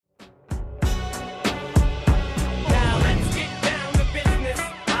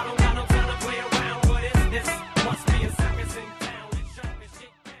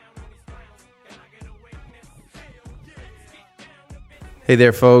Hey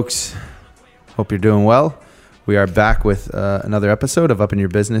there, folks. Hope you're doing well. We are back with another episode of Up in Your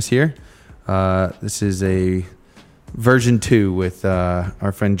Business here. This is a version 2 with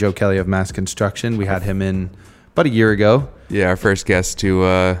our friend Joe Kelly of Mass Construction. We had him in about a year ago. Yeah, our first guest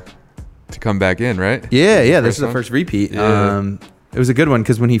to come back in, right? Yeah. This is the first repeat. Yeah. It was a good one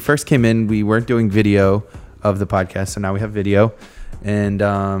because when he first came in, we weren't doing video of the podcast, so now we have video. And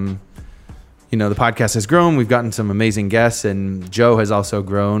the podcast has grown. We've gotten some amazing guests, and Joe has also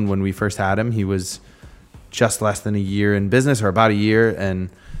grown. When we first had him, he was just less than a year in business, or about a year, and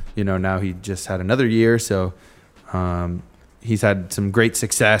now he just had another year. So he's had some great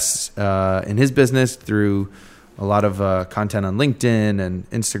success in his business through a lot of content on LinkedIn and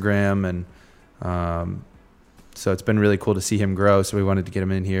Instagram, and so it's been really cool to see him grow. So we wanted to get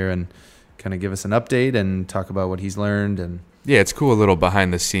him in here and kind of give us an update and talk about what he's learned. And yeah, it's cool, a little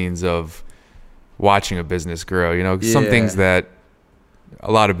behind the scenes of watching a business grow. Some things that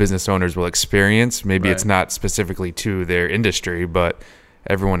a lot of business owners will experience. Maybe It's not specifically to their industry, but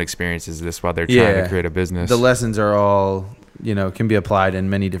everyone experiences this while they're trying to create a business. The lessons are all, can be applied in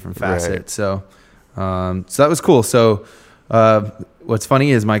many different facets. Right. So that was cool. So what's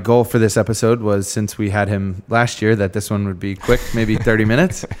funny is my goal for this episode was, since we had him last year, that this one would be quick, maybe 30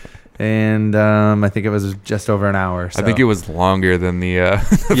 minutes. And I think it was just over an hour. So. I think it was longer than the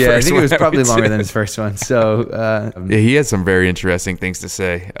first one. I think it was probably longer than his first one. So he had some very interesting things to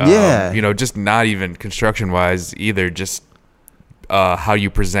say. Just not even construction-wise either, just how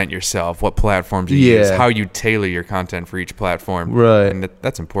you present yourself, what platforms you use, how you tailor your content for each platform. Right. And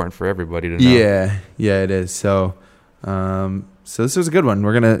that's important for everybody to know. Yeah, it is. So so this was a good one.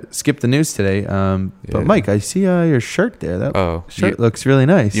 We're going to skip the news today. But Mike, I see your shirt there. That shirt looks really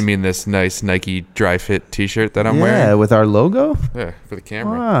nice. You mean this nice Nike Dry Fit t-shirt that I'm wearing? Yeah, with our logo? Yeah, for the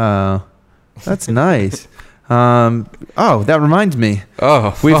camera. Wow. That's nice. That reminds me.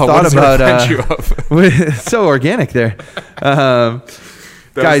 We've thought about so organic there.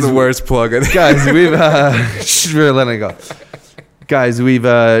 Guys, the worst plug. Guys, we've we're letting it go. Guys, we've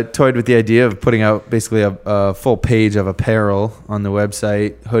toyed with the idea of putting out basically a full page of apparel on the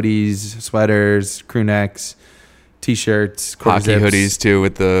website: hoodies, sweaters, crew necks, t-shirts, hockey hoodies too,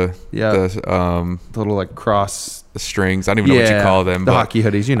 with the little like cross, the strings. I don't even know what you call them. The hockey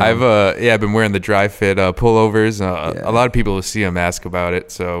hoodies, I've been wearing the Dry Fit pullovers. A lot of people who see them ask about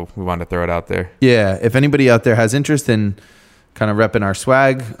it, so we wanted to throw it out there. Yeah, if anybody out there has interest in kind of repping our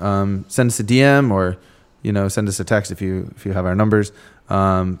swag, send us a DM or send us a text if you have our numbers.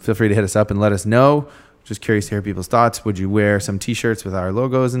 Feel free to hit us up and let us know. Just curious to hear people's thoughts. Would you wear some t-shirts with our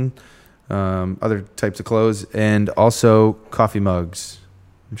logos and other types of clothes? And also coffee mugs.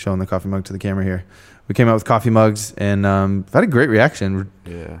 I'm showing the coffee mug to the camera here. We came out with coffee mugs, and I've had a great reaction.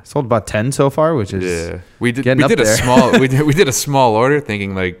 Yeah, sold about 10 so far, which is we did a small order,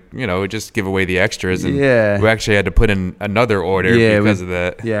 thinking we'd just give away the extras, and we actually had to put in another order because of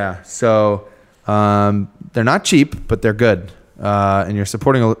that. Yeah, so they're not cheap, but they're good, and you're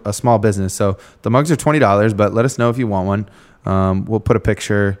supporting a small business. So the mugs are $20, but let us know if you want one. We'll put a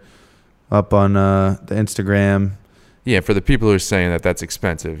picture up on the Instagram. Yeah, for the people who are saying that that's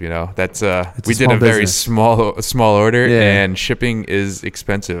expensive, that's we did a very small order, and shipping is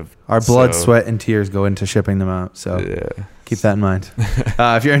expensive. Our blood, sweat, and tears go into shipping them out. So keep that in mind.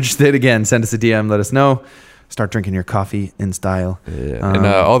 If you're interested, again, send us a DM. Let us know. Start drinking your coffee in style. Yeah. And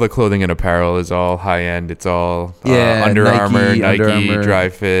all the clothing and apparel is all high end. It's all Under Armour, Nike, Dry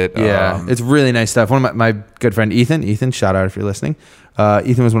Fit. Yeah, it's really nice stuff. One of my good friend Ethan, shout out if you're listening.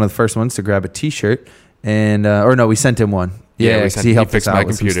 Ethan was one of the first ones to grab a t-shirt. And we sent him one. Yeah, he helped us out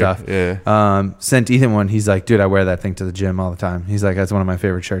with some stuff. Yeah. Sent Ethan one. He's like, dude, I wear that thing to the gym all the time. He's like, that's one of my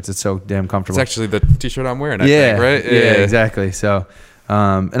favorite shirts. It's so damn comfortable. It's actually the t-shirt I'm wearing, I think, right? Yeah, exactly. So,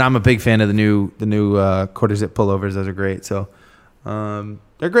 and I'm a big fan of the new quarter zip pullovers. Those are great. So,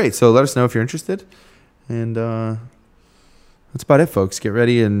 they're great. So let us know if you're interested. And that's about it, folks. Get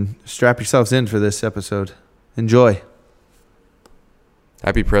ready and strap yourselves in for this episode. Enjoy.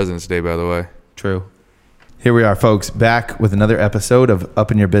 Happy President's Day, by the way. True. Here we are, folks, back with another episode of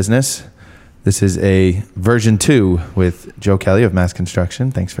Up in Your Business. This is a version 2 with Joe Kelly of Mass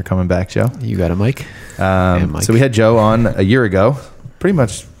Construction. Thanks for coming back, Joe. You got it, Mike. Mike. So we had Joe on a year ago, pretty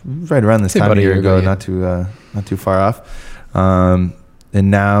much right around this time, a year ago, not too far off.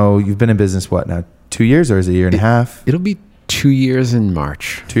 And now you've been in business, what now, 2 years, or is it a year and a half? It'll be 2 years in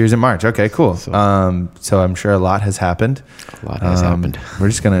March. 2 years in March. Okay, cool. So I'm sure a lot has happened. A lot has happened. We're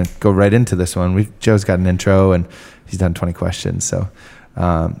just going to go right into this one. Joe's got an intro and he's done 20 questions. So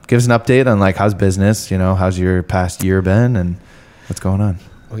give us an update on how's business, how's your past year been and what's going on?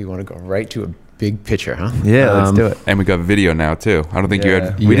 Oh, you want to go right to a Big picture, huh? Yeah, let's do it. And we got video now too. I don't think you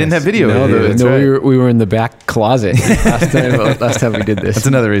had. We didn't have video. No, That's no, right. we were in the back closet last time we did this. That's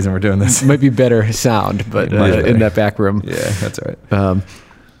another reason we're doing this. It might be better sound, but Much better. in that back room. Yeah, that's all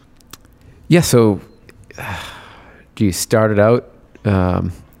right. So you started out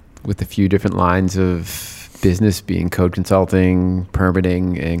with a few different lines of business, being code consulting,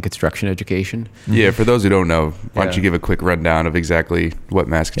 permitting, and construction education. Yeah, for those who don't know, why don't Yeah. you give a quick rundown of exactly what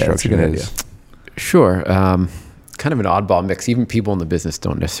mass that's a construction good is? Sure. Kind of an oddball mix. Even people in the business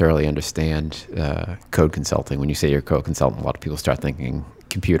don't necessarily understand code consulting. When you say you're a code consultant, a lot of people start thinking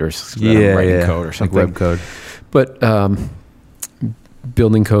computers, writing code or something. like web code. But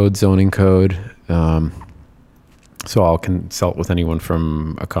building code, zoning code. So I'll consult with anyone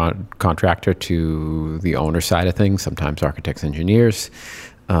from a contractor to the owner side of things, sometimes architects, engineers.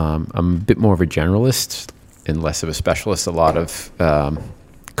 I'm a bit more of a generalist and less of a specialist. A lot of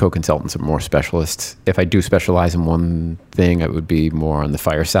co-consultants are more specialists. If I do specialize in one thing, it would be more on the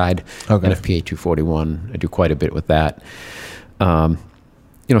fire side. Okay. NFPA 241, I do quite a bit with that. So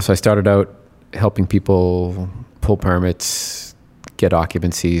I started out helping people pull permits, get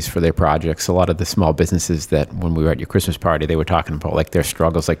occupancies for their projects. A lot of the small businesses that when we were at your Christmas party, they were talking about like their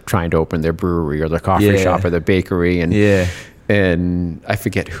struggles, like trying to open their brewery or their coffee shop or their bakery. And I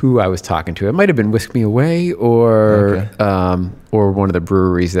forget who I was talking to. It might have been Whisk Me Away or one of the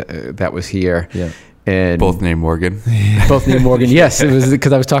breweries that was here. Yeah. And Both named Morgan. both named Morgan. Yes, it was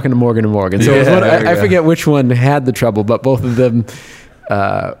because I was talking to Morgan and Morgan. So it was I forget which one had the trouble, but both of them,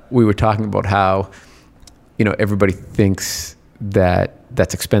 we were talking about how, everybody thinks that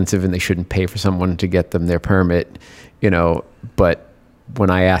that's expensive and they shouldn't pay for someone to get them their permit, but when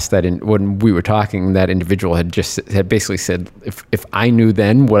I asked that, when we were talking, that individual had basically said, if I knew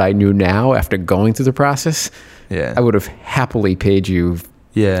then what I knew now after going through the process, I would have happily paid you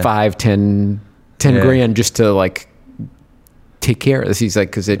 5, 10 grand just to like take care of this. He's like,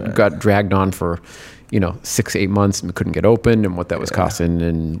 because it got dragged on for 6, 8 months and we couldn't get open, and what that was costing,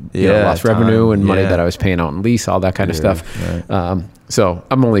 and lost revenue and money that I was paying out in lease, all that kind of stuff. Right. So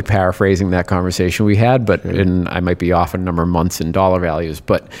I'm only paraphrasing that conversation we had, but and I might be off a number of months in dollar values,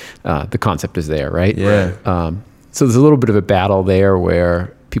 but the concept is there, right? Yeah. So there's a little bit of a battle there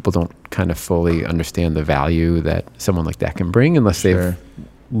where people don't kind of fully understand the value that someone like that can bring unless they've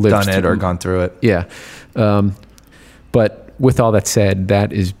lived done it or gone through it. Yeah. But with all that said,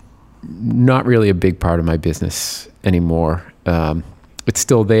 that is not really a big part of my business anymore. It's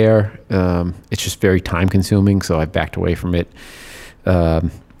still there. It's just very time consuming, so I've backed away from it.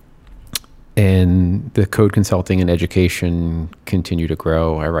 And the code consulting and education continue to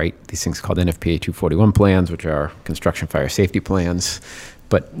grow. I write these things called NFPA 241 plans, which are construction fire safety plans.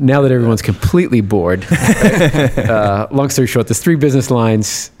 But now that everyone's completely bored, long story short, there's 3 business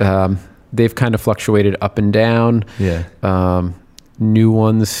lines. They've kind of fluctuated up and down. Yeah. New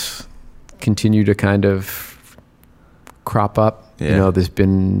ones continue to kind of crop up. Yeah. There's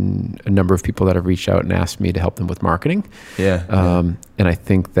been a number of people that have reached out and asked me to help them with marketing. Yeah. And I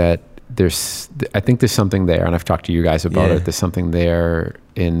think that there's something there, and I've talked to you guys about it. There's something there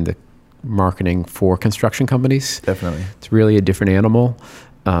in the marketing for construction companies. Definitely. It's really a different animal.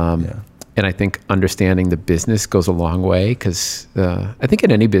 And I think understanding the business goes a long way, because I think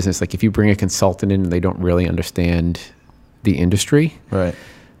in any business, like if you bring a consultant in and they don't really understand the industry, right,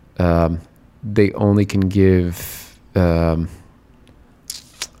 they only can give, I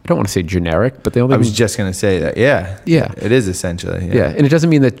don't want to say generic, but they only. I was just going to say that. Yeah. Yeah. It is essentially. Yeah. And it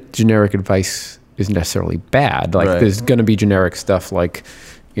doesn't mean that generic advice is necessarily bad. Like there's going to be generic stuff like,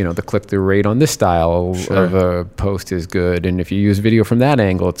 the click-through rate on this style of a post is good. And if you use video from that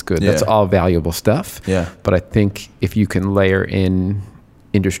angle, it's good. That's all valuable stuff. Yeah. But I think if you can layer in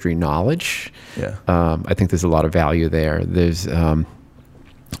industry knowledge, I think there's a lot of value there. There's a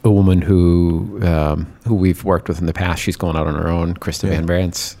woman who we've worked with in the past. She's gone out on her own, Krista Van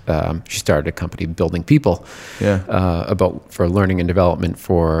Brandts. She started a company, Building People, for learning and development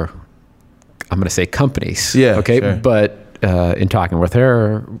for, I'm going to say companies. Yeah. Okay. Sure. But in talking with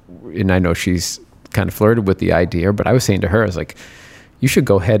her, and I know she's kind of flirted with the idea, but I was saying to her, I was like, you should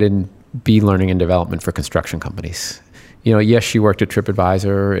go ahead and be learning and development for construction companies. Yes, she worked at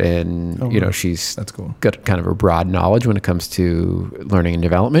TripAdvisor, and she's that's cool. Got kind of a broad knowledge when it comes to learning and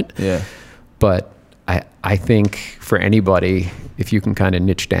development. Yeah. But I think for anybody, if you can kind of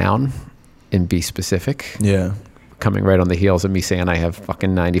niche down and be specific. Yeah. Coming right on the heels of me saying I have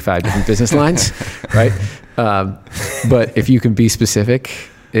fucking 95 different business lines, right? But if you can be specific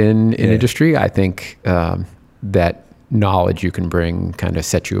in industry, I think that knowledge you can bring kind of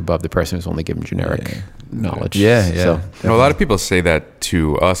sets you above the person who's only given generic knowledge. Yeah. So, You know, a lot of people say that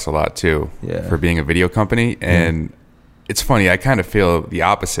to us a lot too, Yeah. for being a video company. And it's funny, I kind of feel the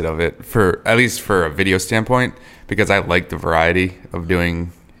opposite of it, for at least for a video standpoint, because I like the variety of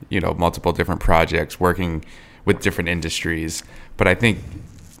doing, you know, multiple different projects, working with different industries. But I think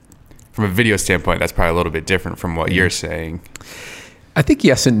from a video standpoint, that's probably a little bit different from what you're saying. I think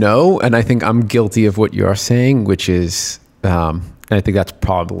yes and no, and I think I'm guilty of what you're saying, which is, and I think that's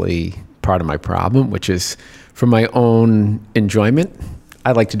probably part of my problem, which is for my own enjoyment,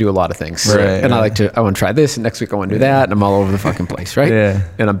 I like to do a lot of things. Right, and right. I want to try this, and next week I want to do that, and I'm all over the fucking place, right? Yeah.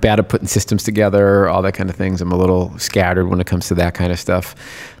 And I'm bad at putting systems together, all that kind of things. I'm a little scattered when it comes to that kind of stuff.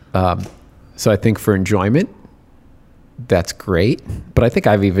 So I think for enjoyment, that's great. But I think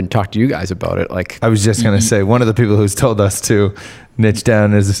I've even talked to you guys about it. Like, I was just going to say, one of the people who's told us to niche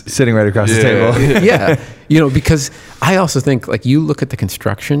down is sitting right across the table. yeah, you know, because I also think, like, you look at the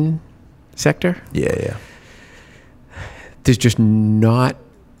construction sector, Yeah. there's just not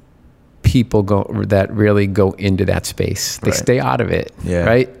people that really go into that space. They Right. stay out of it, Yeah.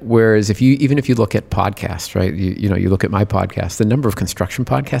 right? Whereas even if you look at podcasts, right? You know, you look at my podcast, the number of construction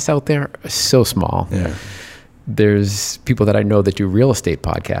podcasts out there are so small. Yeah. There's people that I know that do real estate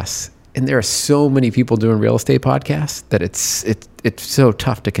podcasts, and there are so many people doing real estate podcasts that it's so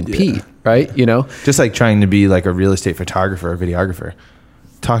tough to compete, right? You know? Just like trying to be like a real estate photographer or videographer.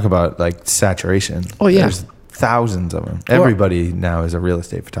 Talk about like saturation. Oh, yeah. There's thousands of them. Everybody now is a real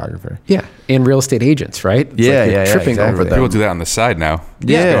estate photographer. Yeah, and real estate agents, right? It's Yeah, you're yeah, tripping exactly. over them. People do that on the side now.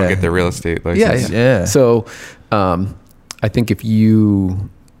 Yeah. They don't get their real estate license. Yeah. So I think if you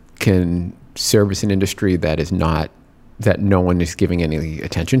can service an industry that no one is giving any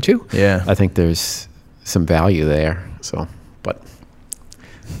attention to, Yeah. I think there's some value there. So, but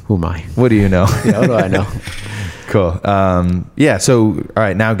who am I? What do you know? Yeah, what do I know? Cool. Yeah. So, all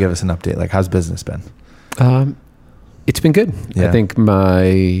right, now give us an update. Like, how's business been? It's been good. Yeah. I think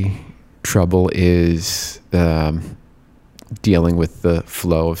my trouble is dealing with the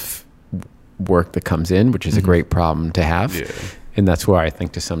flow of work that comes in, which is a great problem to have. Yeah. And that's where I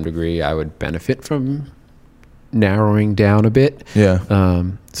think to some degree I would benefit from narrowing down a bit. Yeah.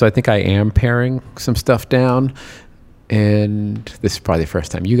 So I think I am paring some stuff down. And this is probably the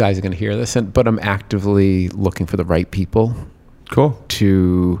first time you guys are going to hear this, but I'm actively looking for the right people Cool.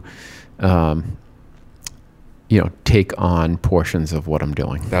 to, take on portions of what I'm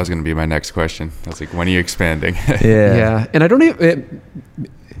doing. That was going to be my next question. I was like, when are you expanding? Yeah. And I don't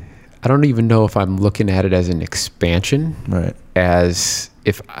even know if I'm looking at it as an expansion, Right. as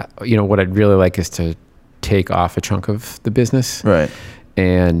if, what I'd really like is to take off a chunk of the business Right.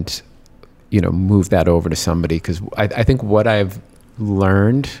 and, move that over to somebody. Because I think what I've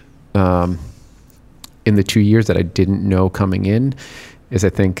learned in the 2 years that I didn't know coming in is I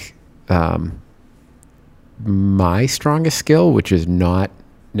think my strongest skill, which is not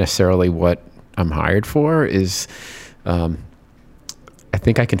necessarily what I'm hired for, is I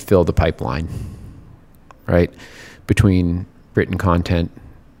think I can fill the pipeline, right? Between written content,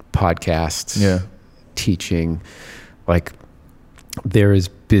 podcasts, Yeah. teaching. Like, there is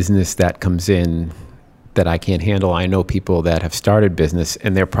business that comes in that I can't handle. I know people that have started business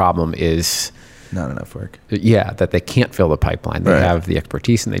and their problem is, Not enough work. that they can't fill the pipeline. They Right. have the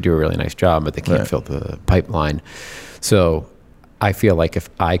expertise and they do a really nice job, but they can't Right. fill the pipeline. So I feel like if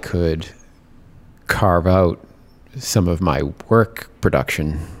I could carve out some of my work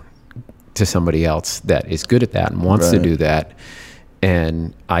production to somebody else that is good at that and wants to Right. do that,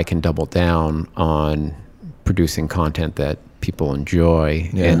 and I can double down on producing content that people enjoy.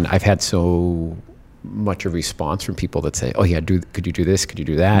 Yeah. And I've had so much a response from people that say, oh yeah, could you do this? Could you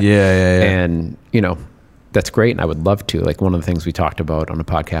do that? Yeah. And, that's great. And I would love to. Like, one of the things we talked about on the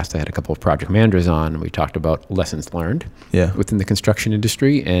podcast, I had a couple of project managers on, and we talked about lessons learned Yeah. within the construction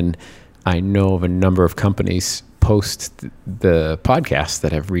industry. And I know of a number of companies post the podcast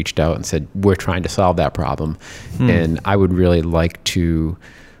that have reached out and said, we're trying to solve that problem. And I would really like to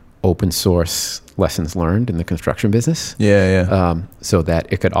open source lessons learned in the construction business. Yeah. So that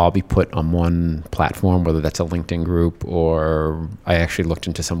it could all be put on one platform, whether that's a LinkedIn group, or I actually looked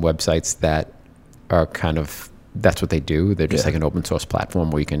into some websites that are that's what they do. They're just Yeah. like an open source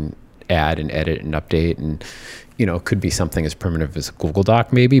platform where you can add and edit and update, and, it could be something as primitive as a Google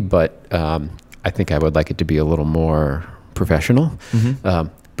Doc maybe, but I think I would like it to be a little more professional. But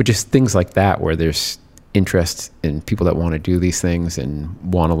just things like that where there's interest in people that want to do these things and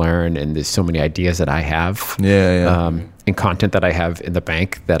want to learn, and there's so many ideas that I have. And content that I have in the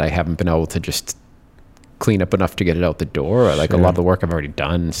bank that I haven't been able to just clean up enough to get it out the door, or like a lot of the work I've already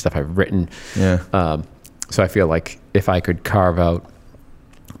done and stuff I've written. Yeah. So I feel like if I could carve out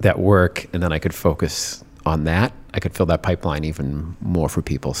that work, and then I could focus on that. I could fill that pipeline even more for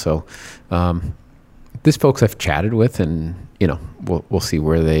people. So there's folks I've chatted with, and we'll see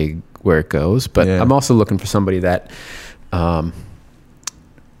where it goes. But I'm also looking for somebody that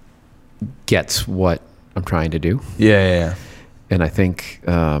gets what I'm trying to do. Yeah. And I think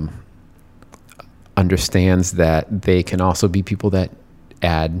understands that they can also be people that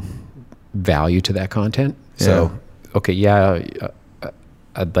add value to that content. So,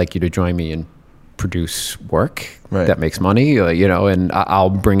 I'd like you to join me and produce work that makes money, and I'll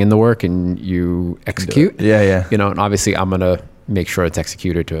bring in the work and you execute. Yeah. And obviously I'm going to make sure it's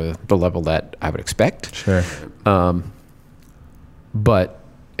executed to the level that I would expect. Sure. But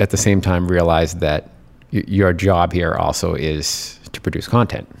at the same time, realize that your job here also is to produce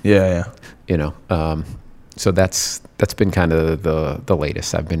content. Yeah. So that's been kind of the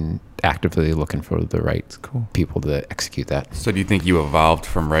latest. I've been actively looking for the right people to execute that. So do you think you evolved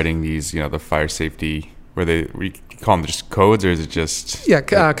from writing these, the fire safety, we call them just codes, or is it just...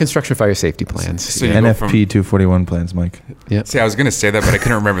 construction fire safety plans. So NFP 241 plans, Mike. Yeah. See, I was going to say that, but I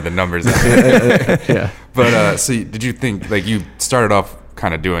couldn't remember the numbers. Yeah. But so did you think, you started off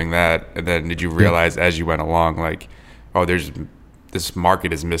kind of doing that, and then did you realize as you went along, this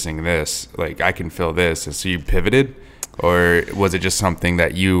market is missing this, I can fill this, and so you pivoted? Or was it just something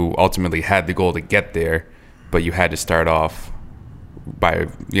that you ultimately had the goal to get there, but you had to start off by,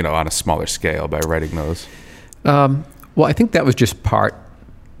 on a smaller scale by writing those? Well, I think that was just part.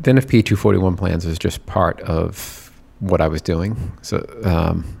 The NFP 241 plans was just part of what I was doing. So,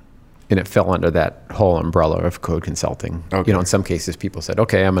 and it fell under that whole umbrella of code consulting. Okay. In some cases, people said,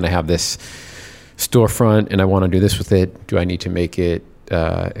 okay, I'm going to have this storefront and I want to do this with it. Do I need to make it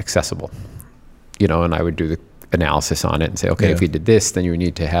accessible? And I would do the analysis on it and say, okay, if you did this, then you would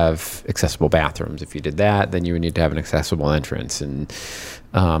need to have accessible bathrooms. If you did that, then you would need to have an accessible entrance. And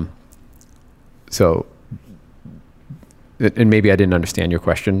so, and maybe I didn't understand your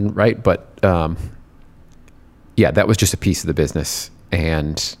question right, but that was just a piece of the business.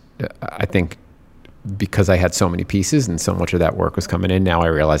 And I think because I had so many pieces and so much of that work was coming in, now I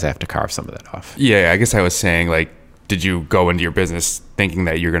realize I have to carve some of that off. Yeah, I guess I was saying, did you go into your business thinking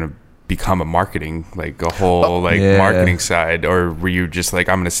that you're going to become a marketing, a whole marketing side, or were you just I'm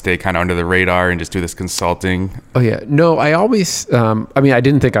going to stay kind of under the radar and just do this consulting? Oh yeah, no, I always, I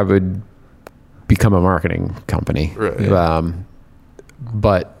didn't think I would become a marketing company, right.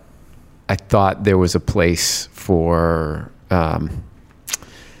 But I thought there was a place for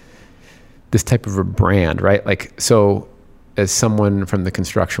this type of a brand, right? So as someone from the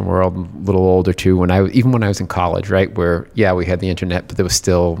construction world, a little older too, even when I was in college, right, where we had the internet, but there was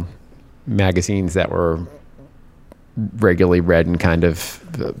still magazines that were regularly read and kind of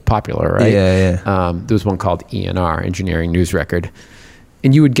popular, right? Yeah. There was one called ENR, Engineering News Record.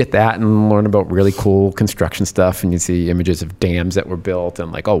 And you would get that and learn about really cool construction stuff, and you'd see images of dams that were built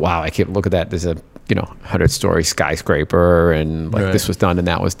and oh wow, I can't look at that. There's a 100-story skyscraper and this was done and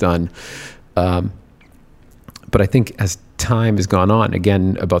that was done. But I think as time has gone on,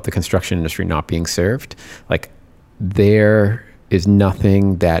 again, about the construction industry not being served, there is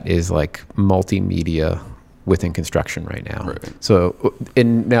nothing that is multimedia within construction right now. Right. So,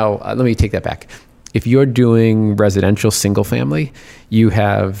 and now let me take that back. If you're doing residential single family, you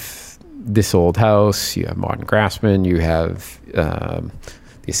have This Old House, you have Modern Craftsman, you have the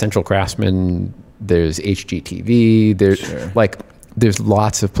Essential Craftsman, there's HGTV, there's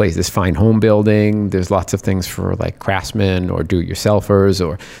lots of places, Fine Home Building, there's lots of things for craftsmen or do-it-yourselfers,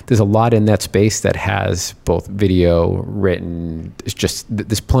 or there's a lot in that space that has both video, written, it's just,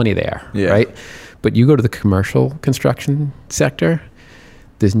 there's plenty there, right? But you go to the commercial construction sector,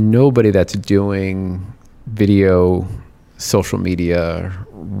 there's nobody that's doing video, social media,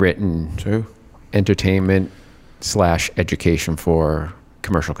 written entertainment / education for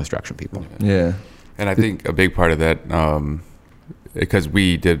commercial construction people. Yeah. And I think a big part of that, because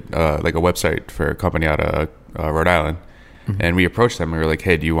we did a website for a company out of Rhode Island, and we approached them. We were like,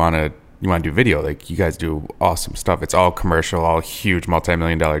 "Hey, do you want to do video? You guys do awesome stuff. It's all commercial, all huge,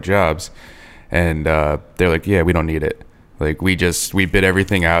 multi-million-dollar jobs." And they're like, "Yeah, we don't need it. We bid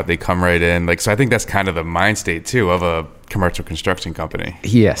everything out. They come right in." So I think that's kind of the mind state too of a commercial construction company.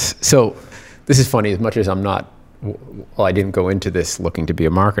 Yes. So this is funny. As much as I'm not, I didn't go into this looking to be a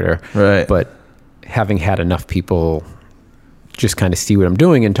marketer, right? But having had enough people just kind of see what I'm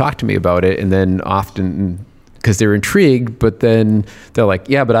doing and talk to me about it, and then often because they're intrigued, but then they're like,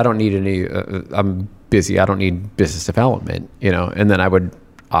 "Yeah, but I don't need any. I'm busy. I don't need business development." And then I would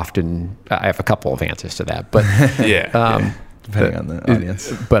often, I have a couple of answers to that, but depending on the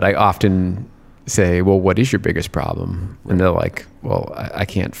audience. But I often say, well, what is your biggest problem? And they're like, well, I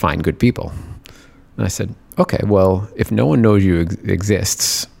can't find good people. And I said, okay, well, if no one knows you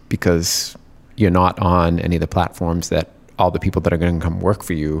exists because you're not on any of the platforms that all the people that are going to come work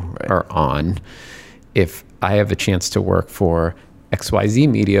for you are on, if I have a chance to work for XYZ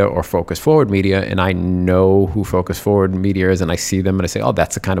Media or Focus Forward Media, and I know who Focus Forward Media is, and I see them and I say, oh,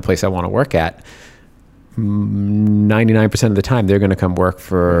 that's the kind of place I want to work at, 99% of the time they're going to come work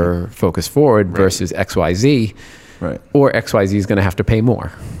for Focus Forward versus XYZ, or XYZ is going to have to pay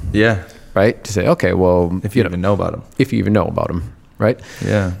more. Yeah. Right? To say, okay, well, if you even know about them. If you even know about them, right?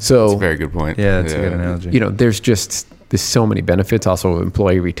 Yeah. So that's a very good point. Yeah, that's a good analogy. You know, there's so many benefits. Also,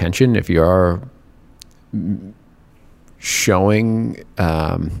 employee retention. If you are showing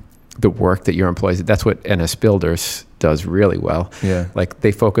the work that your employees, that's what NS Builders does really well. Yeah. Like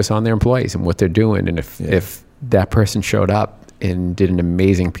they focus on their employees and what they're doing. And if that person showed up and did an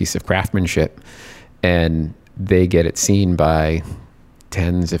amazing piece of craftsmanship and they get it seen by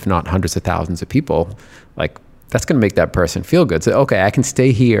tens, if not hundreds of thousands of people, like that's going to make that person feel good. So, okay, I can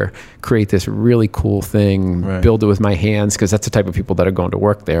stay here, create this really cool thing, build it with my hands, because that's the type of people that are going to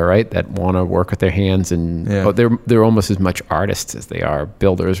work there, right? That want to work with their hands, and they're almost as much artists as they are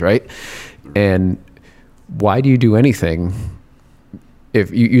builders, right? And why do you do anything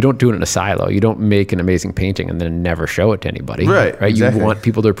if you don't do it in a silo? You don't make an amazing painting and then never show it to anybody, right? Exactly. You want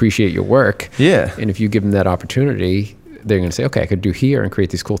people to appreciate your work, and if you give them that opportunity, they're going to say, okay, I could do here and create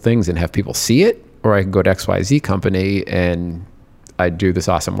these cool things and have people see it, or I can go to XYZ company and I do this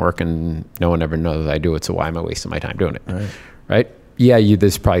awesome work and no one ever knows I do it, so why am I wasting my time doing it? Right? Yeah,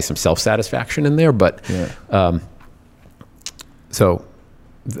 there's probably some self-satisfaction in there, but so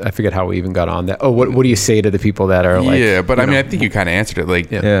I forget how we even got on that. Oh, what do you say to the people that are like... Yeah, but I mean, I think you kind of answered it.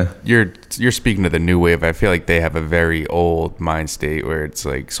 Like, you're speaking to the new wave. I feel like they have a very old mind state where it's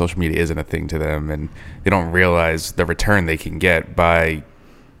like social media isn't a thing to them, and they don't realize the return they can get by,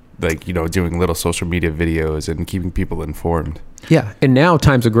 like, you know, doing little social media videos and keeping people informed. Yeah, and now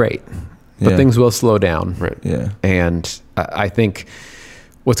times are great, but things will slow down. Right. Yeah. And I think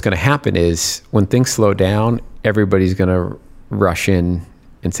what's going to happen is when things slow down, everybody's going to rush in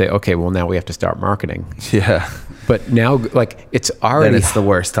and say, okay, well, now we have to start marketing. Yeah. But now, like, it's already... Then it's the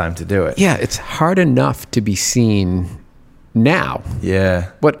worst time to do it. Yeah, it's hard enough to be seen now.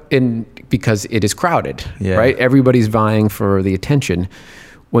 Yeah. Because it is crowded, right? Everybody's vying for the attention.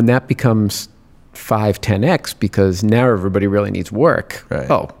 When that becomes 5-10x, because now everybody really needs work,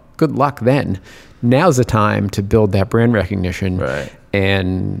 good luck then. Now's the time to build that brand recognition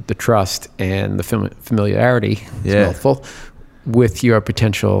and the trust and the familiarity, it's helpful, with your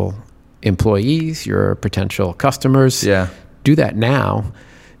potential employees, your potential customers. Do that now.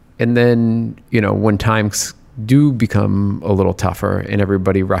 And then, you know, when times do become a little tougher and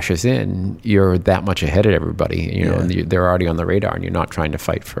everybody rushes in, you're that much ahead of everybody, you know, and they're already on the radar and you're not trying to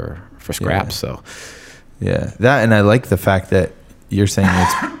fight for scraps. So that, and I like the fact that you're saying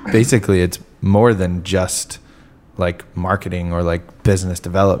it's basically, it's more than just like marketing or like business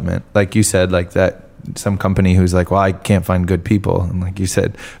development. Like you said, like that, some company who's like, well, I can't find good people. And like you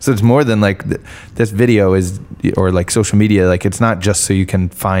said, so it's more than like this video is, or like social media, like it's not just so you can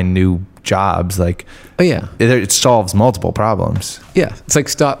find new jobs. Like, it solves multiple problems. Yeah. It's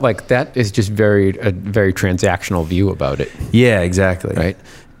like that is just a very transactional view about it. Yeah, exactly. Right.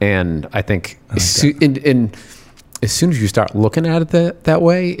 And I think as soon as you start looking at it that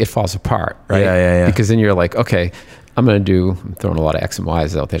way, it falls apart. Right. Yeah. Because then you're like, okay, I'm throwing a lot of X and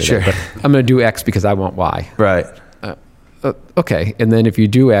Y's out there today, but I'm going to do X because I want Y. Right. Okay. And then if you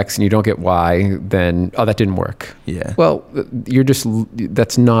do X and you don't get Y, then, that didn't work. Yeah. Well,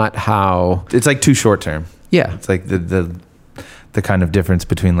 that's not how... It's like too short term. Yeah. It's like the kind of difference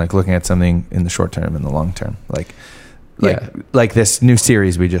between like looking at something in the short term and the long term. Like this new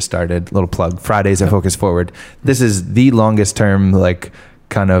series we just started, little plug, Fridays at Focus Forward. This is the longest term, like,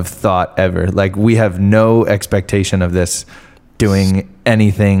 kind of thought ever. Like, we have no expectation of this doing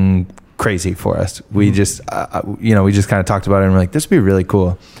anything crazy for us. We just we just kind of talked about it and we're like, this would be really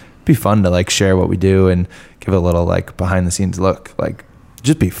cool. It'd be fun to like share what we do and give a little like behind the scenes look, like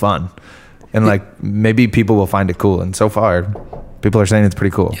just be fun. And like maybe people will find it cool, and so far people are saying it's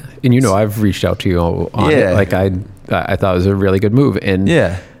pretty cool. And I've reached out to you on it. Like I thought it was a really good move, and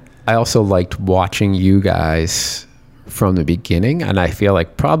I also liked watching you guys from the beginning, and I feel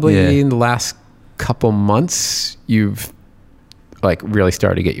like probably in the last couple months you've like really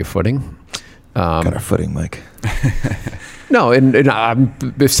started to get your footing. Got our footing, Mike. No, and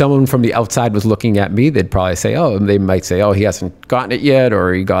if someone from the outside was looking at me, they'd probably say, they might say, he hasn't gotten it yet,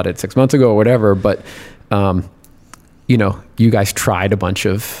 or he got it 6 months ago or whatever. But, you guys tried a bunch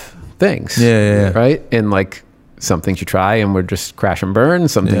of things. Yeah. Right. And like some things you try and we're just crash and burn.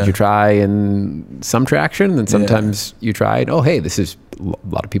 Some things you try and some traction. And sometimes you try and, oh, hey, this is, a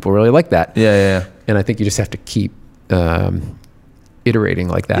lot of people really like that. Yeah. And I think you just have to keep iterating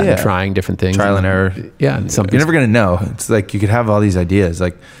like that and trying different things. Trial and error. Yeah. And You're never going to know. It's like you could have all these ideas.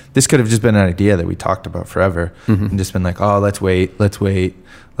 Like this could have just been an idea that we talked about forever and just been like, oh, let's wait and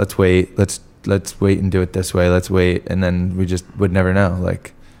do it this way. Let's wait. And then we just would never know.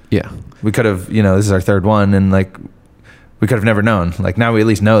 Like, we could have, this is our third one. And like, we could have never known. Like now we at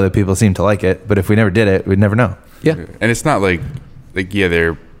least know that people seem to like it. But if we never did it, we'd never know. Yeah. And it's not like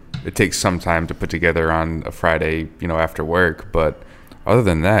it takes some time to put together on a Friday, after work. But other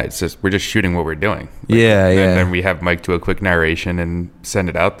than that, it's just, we're just shooting what we're doing. And then we have Mike do a quick narration and send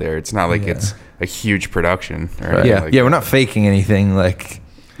it out there. It's not like it's a huge production. Right? We're not faking anything. Like,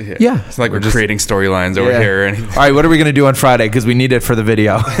 it's not like we're just creating storylines over here or anything. All right, what are we going to do on Friday? Because we need it for the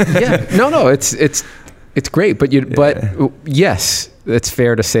video. No, it's great. But yes, it's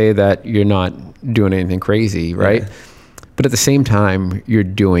fair to say that you're not doing anything crazy, right? But at the same time, you're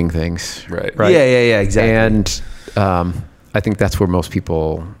doing things, right? Yeah, exactly. And I think that's where most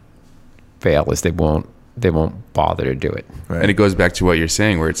people fail, is they won't bother to do it. Right. And it goes back to what you're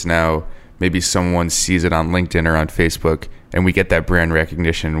saying, where it's now maybe someone sees it on LinkedIn or on Facebook, and we get that brand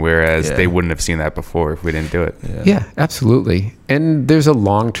recognition, whereas they wouldn't have seen that before if we didn't do it. Yeah, absolutely. And there's a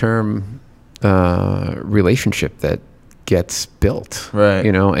long-term relationship that gets built, right?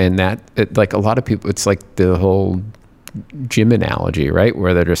 And that like a lot of people, it's like the whole gym analogy, right?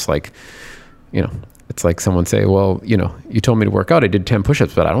 Where they're just like, it's like someone say, well, you told me to work out. I did 10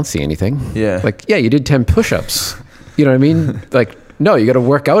 push-ups, but I don't see anything. Yeah. Like, you did 10 push-ups. You know what I mean? Like, no, you got to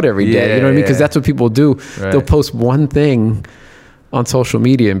work out every day. You know what I mean? Because that's what people do. Right. They'll post one thing on social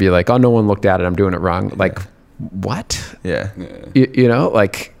media and be like, oh, no one looked at it. I'm doing it wrong. Like, what? Yeah.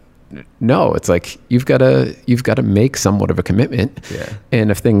 Like, no, it's like you've got to make somewhat of a commitment. Yeah.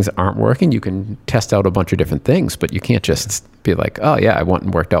 And if things aren't working, you can test out a bunch of different things, but you can't just be like, oh yeah, I went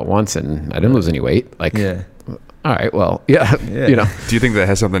and worked out once and I didn't lose any weight. Like, all right, well, Do you think that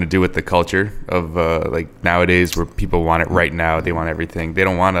has something to do with the culture of like nowadays, where people want it right now? They want everything. They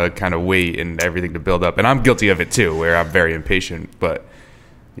don't want to kind of wait and everything to build up. And I'm guilty of it too, where I'm very impatient. But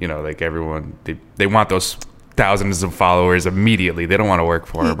like everyone, they want those thousands of followers immediately. They don't want to work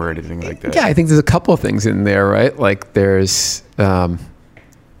for them or anything like that. Yeah, I think there's a couple of things in there, right? Like there's,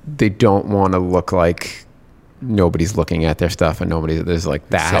 they don't want to look like nobody's looking at their stuff, and there's like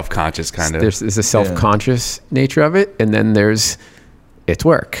that self-conscious kind of. There's a self-conscious nature of it, and then there's it's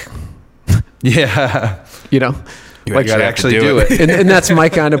work. Yeah, you like gotta actually do it. and that's my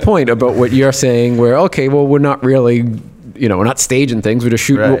kind of point about what you're saying. Where okay, well, we're not really, we're not staging things. We're just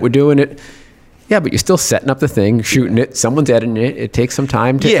shooting what we're doing it. Yeah, but you're still setting up the thing, shooting it. Someone's editing it. It takes some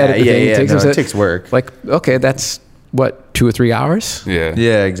time to edit the thing. It takes work. Like, okay, that's what, 2 or 3 hours?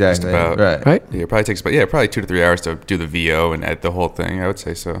 Yeah, exactly. Right? Yeah, it probably takes probably 2 to 3 hours to do the VO and edit the whole thing. I would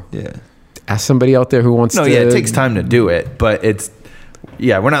say so. Yeah. Ask somebody out there who wants to. No, yeah, it takes time to do it, but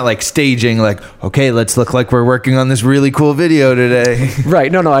we're not like staging like, okay, let's look like we're working on this really cool video today. Right.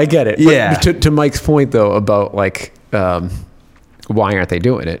 No, I get it. Yeah. But to Mike's point though about like, why aren't they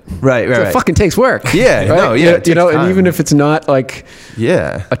doing it? Right. It fucking takes work. Yeah. Right? No, yeah. And even if it's not like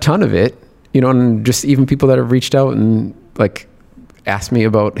a ton of it, and just even people that have reached out and like asked me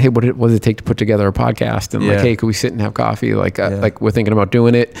about, hey, what does it take to put together a podcast? And like, hey, could we sit and have coffee? Like, like we're thinking about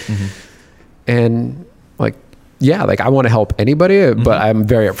doing it. Mm-hmm. And like, like I want to help anybody, but I'm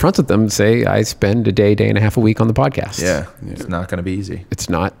very upfront with them. Say I spend a day and a half a week on the podcast. Yeah. It's not going to be easy. It's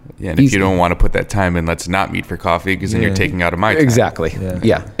not. Yeah. And if you don't want to put that time in, let's not meet for coffee, because then you're taking out of my time. Exactly.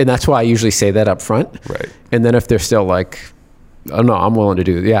 Yeah. And that's why I usually say that up front. Right. And then if they're still like, oh no, I'm willing to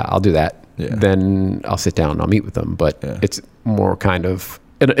do, I'll do that. Yeah. Then I'll sit down and I'll meet with them. But it's more kind of,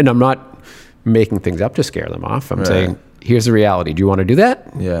 and I'm not making things up to scare them off. I'm saying, here's the reality. Do you want to do that?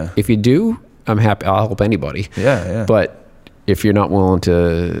 Yeah. If you do, I'm happy. I'll help anybody. Yeah. But if you're not willing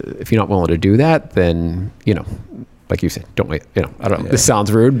to do that, then, like you said, don't wait. I don't know. This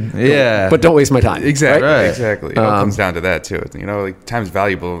sounds rude. Yeah. But don't waste my time. Exactly. Right? Exactly. It all comes down to that too. Like time's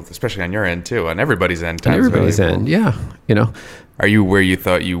valuable, especially on your end too. On everybody's end, time's valuable. Yeah. Are you where you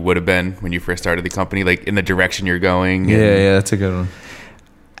thought you would have been when you first started the company? Like in the direction you're going? Yeah, that's a good one.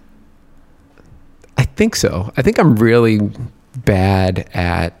 I think so. I think I'm really bad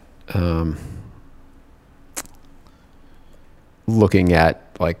at looking at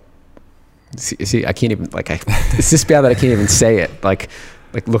like, see, I can't even it's this bad that I can't even say it. Like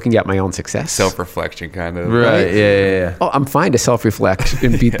looking at my own success. Self-reflection kind of. Right. Yeah. Oh, I'm fine to self-reflect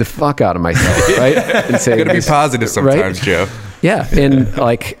and beat the fuck out of myself, right? And say, you gotta be positive sometimes, right? Joe. Yeah. And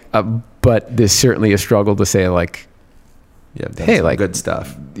like, but there's certainly a struggle to say like, Yeah, hey, like good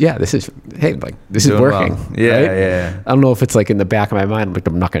stuff. Yeah, this is working. Well. Yeah, right? yeah. I don't know if it's like in the back of my mind, like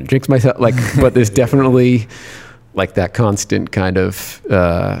I'm not going to jinx myself, like, but there's definitely like that constant kind of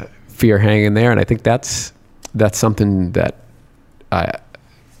fear hanging there, and I think that's something that I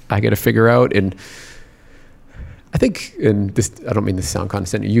got to figure out. And I think, and this, I don't mean to sound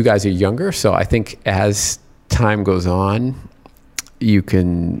condescending, you guys are younger, so I think as time goes on, you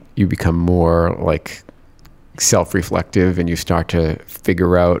become more like self-reflective, and you start to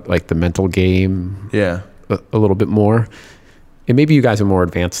figure out like the mental game a little bit more. And maybe you guys are more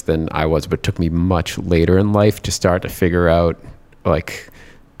advanced than I was, but it took me much later in life to start to figure out like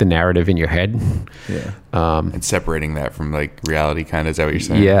the narrative in your head. Yeah. And separating that from like reality, kind of, is that what you're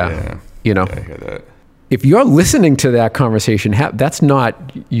saying? Yeah. You know, I hear that. If you're listening to that conversation, that's not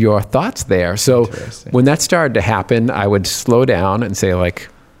your thoughts there. So when that started to happen, I would slow down and say like,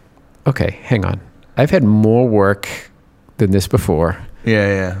 okay, hang on. I've had more work than this before.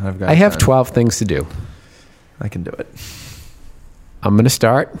 Yeah. I have 12 things to do. I can do it. I'm going to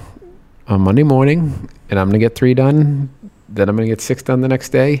start on Monday morning, and I'm going to get 3 done. Then I'm going to get 6 done the next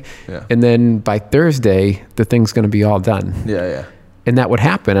day. Yeah. And then by Thursday, the thing's going to be all done. Yeah. And that would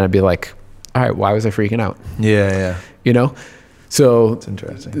happen. And I'd be like, all right, why was I freaking out? Yeah. You know? So it's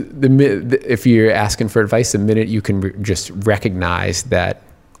interesting. If you're asking for advice, the minute you can just recognize that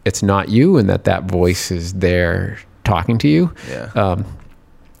it's not you and that voice is there talking to you,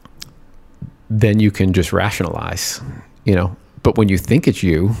 then you can just rationalize, you know. But when you think it's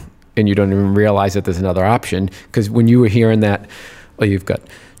you and you don't even realize that there's another option, because when you were hearing that, oh, you've got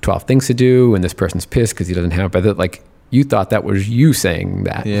 12 things to do and this person's pissed because he doesn't have it, like you thought that was you saying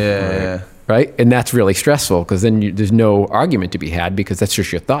that. Yeah. Right? And that's really stressful, because then there's no argument to be had, because that's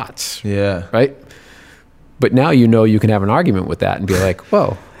just your thoughts. Yeah. Right? But now you can have an argument with that and be like,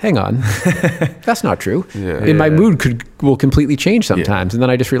 whoa, hang on, that's not true. Yeah. And my mood will completely change sometimes. And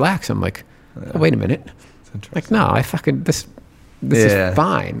then I just relax. I'm like, oh, wait a minute. Like, no, this is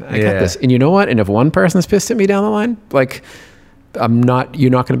fine. I got this. And you know what? And if one person's pissed at me down the line, like, you're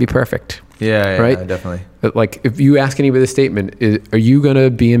not going to be perfect. Yeah, right? Definitely. But like, if you ask anybody the statement, are you going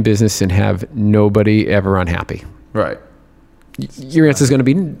to be in business and have nobody ever unhappy? Right. Your answer is going to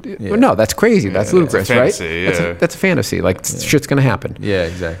be, no, that's crazy. That's ludicrous, fantasy, right? That's a fantasy. Like, shit's going to happen. Yeah,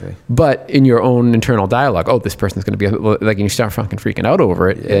 exactly. But in your own internal dialogue, oh, this person's going to be like, and you start fucking freaking out over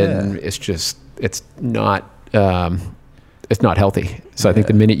it, and it's not healthy. So I think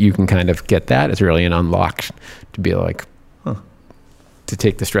the minute you can kind of get that, it's really an unlock to be like, to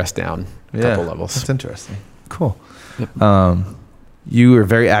take the stress down a couple levels. That's interesting. Cool. Yep. You were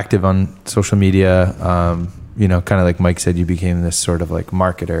very active on social media. You know, kind of like Mike said, you became this sort of like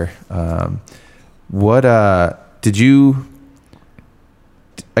marketer. What did you,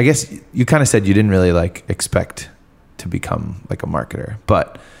 I guess you kind of said you didn't really like expect to become like a marketer,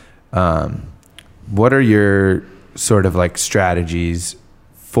 but what are your sort of like strategies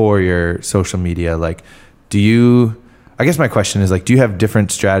for your social media? Like, I guess my question is like, do you have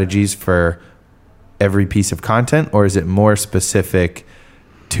different strategies for every piece of content, or is it more specific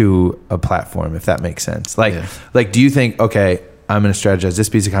to a platform, if that makes sense? Like, do you think, okay, I'm going to strategize this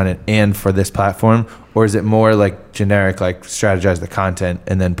piece of content and for this platform, or is it more like generic, like strategize the content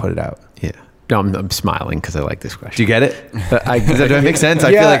and then put it out? Yeah. No, I'm smiling because I like this question. Do you get it? Does that make sense?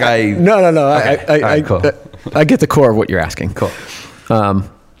 I feel like No. Okay. Cool. I get the core of what you're asking. Cool.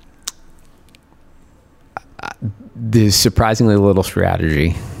 There's surprisingly little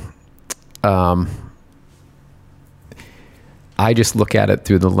strategy. I just look at it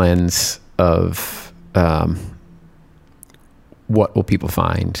through the lens of what will people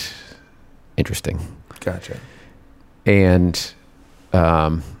find interesting. Gotcha. And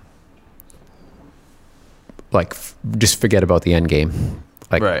just forget about the end game.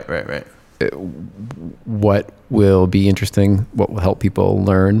 Like, right. What will be interesting? What will help people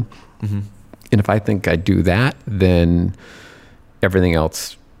learn? Mm-hmm. And if I think I do that, then everything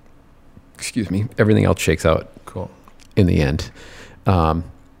else shakes out. Cool. In the end. And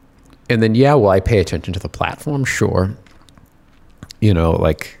then, will I pay attention to the platform? Sure. You know,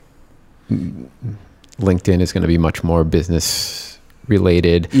 like LinkedIn is going to be much more business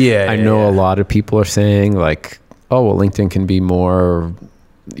related. I know a lot of people are saying like, oh, well, LinkedIn can be more,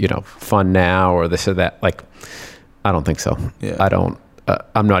 fun now or this or that. Like, I don't think so. Yeah.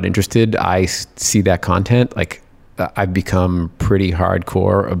 I'm not interested. I see that content. Like, I've become pretty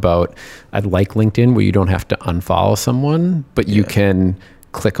hardcore about, I'd like LinkedIn where you don't have to unfollow someone, but you can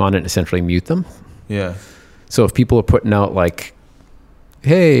click on it and essentially mute them. Yeah. So if people are putting out like,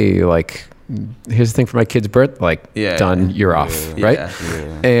 hey, like, here's the thing for my kid's birth, like done, you're off, right?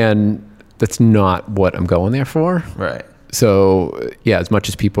 Yeah. And that's not what I'm going there for. Right. So yeah, as much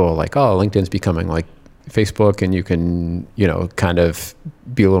as people are like, oh, LinkedIn's becoming like Facebook and you can, you know, kind of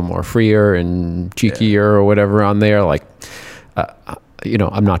be a little more freer and cheekier or whatever on there, like, you know,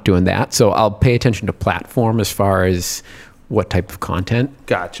 I'm not doing that. So I'll pay attention to platform as far as what type of content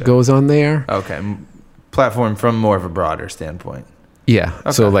goes on there. Okay. Platform from more of a broader standpoint. Yeah.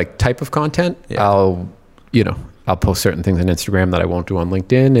 Okay. So like type of content, I'll post certain things on Instagram that I won't do on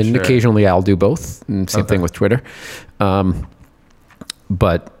LinkedIn, and occasionally I'll do both. And same thing with Twitter.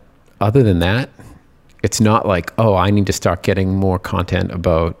 But other than that, it's not like, oh, I need to start getting more content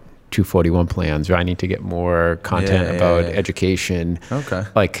about 241 plans, or I need to get more content about education. Okay.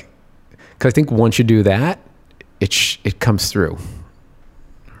 Like, because I think once you do that, it comes through,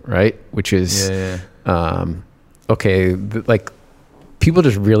 right? Which is, okay, like people are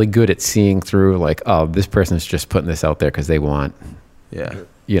just really good at seeing through, like, oh, this person's just putting this out there because they want,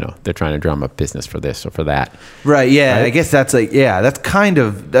 you know, they're trying to drum up business for this or for that. Right. Yeah. Right? I guess that's like, that's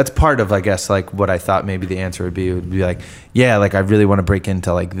part of, I guess, like what I thought maybe the answer would be like, like I really want to break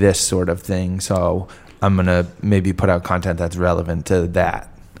into like this sort of thing. So I'm going to maybe put out content that's relevant to that.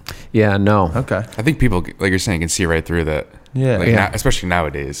 Yeah, no. Okay. I think people, like you're saying, can see right through that. Yeah. Like now, especially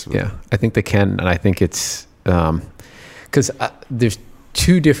nowadays. Yeah. I think they can. And I think it's, because there's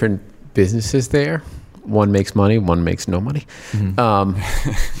two different businesses there. One makes money, one makes no money,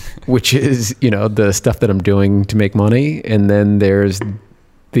 which is, you know, the stuff that I'm doing to make money. And then there's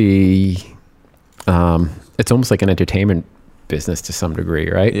the, it's almost like an entertainment business to some degree,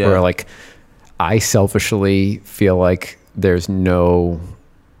 right? Yeah. Where like, I selfishly feel like there's no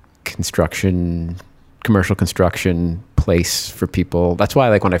commercial construction place for people. That's why,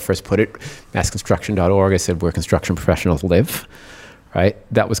 like when I first put it, massconstruction.org, I said where construction professionals live. Right.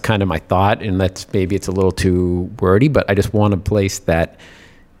 That was kind of my thought, and maybe it's a little too wordy, but I just want a place that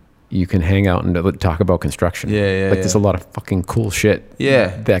you can hang out and talk about construction. There's a lot of fucking cool shit.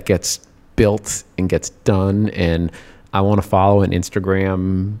 That gets built and gets done, and I want to follow an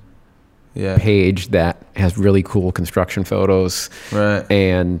Instagram page that has really cool construction photos. Right.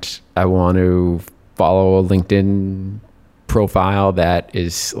 And I want to follow a LinkedIn profile that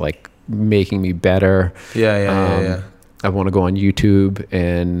is like making me better. I want to go on YouTube,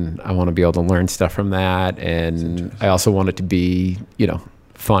 and I want to be able to learn stuff from that. And I also want it to be, you know,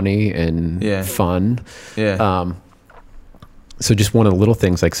 funny and fun. So just one of the little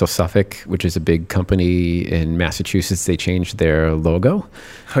things, like, so Suffolk, which is a big company in Massachusetts, they changed their logo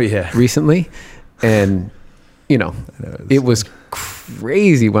recently. And, you know, it was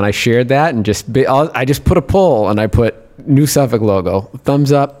crazy when I shared that, and I just put a poll and I put new Suffolk logo,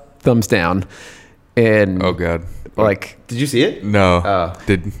 thumbs up, thumbs down. And oh God. Like, did you see it? No.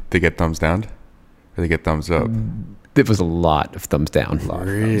 Did they get thumbs down? Or they get thumbs up? It was a lot of thumbs down.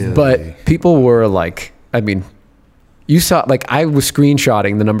 Really? But people were like, I mean, you saw, like, I was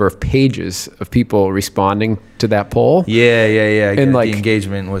screenshotting the number of pages of people responding to that poll. Yeah. And like, the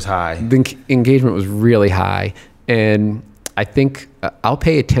engagement was high. The engagement was really high. And I think I'll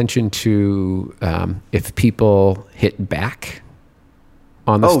pay attention to if people hit back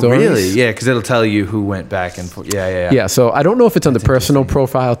on the stories. Oh, really? Yeah, because it'll tell you who went back and forth. Yeah. So I don't know if it's on the personal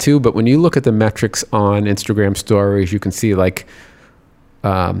profile too, but when you look at the metrics on Instagram stories, you can see like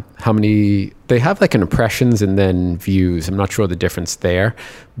how many they have, like an impressions and then views. I'm not sure the difference there,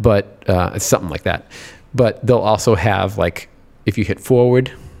 but it's something like that. But they'll also have, like, if you hit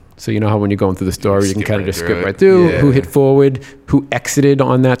forward, so you know how when you're going through the story, you can kind of just skip right through who hit forward, who exited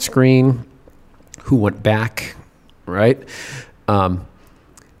on that screen, who went back, right?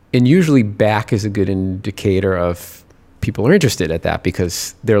 And usually back is a good indicator of people are interested at that,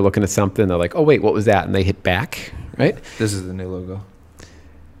 because they're looking at something, they're like, oh, wait, what was that? And they hit back, right? This is the new logo.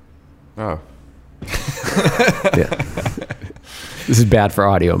 Oh. This is bad for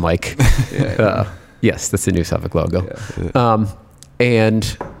audio, Mike. Yes, that's the new Suffolk logo.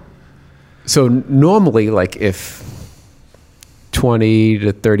 And so normally, like, if 20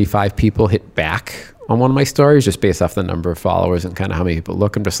 to 35 people hit back on one of my stories, just based off the number of followers and kind of how many people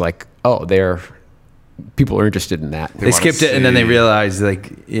look, I'm just like, oh, people are interested in that. They skipped it and then they realized,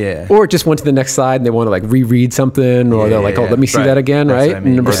 like, or it just went to the next slide and they want to, like, reread something, or they're like, oh, let me see that again, right? I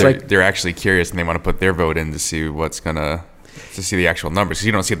mean. And they're actually curious and they want to put their vote in to see to see the actual numbers. Because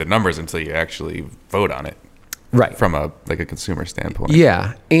you don't see the numbers until you actually vote on it. Right. From a consumer standpoint.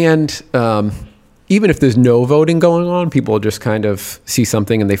 Yeah. And even if there's no voting going on, people just kind of see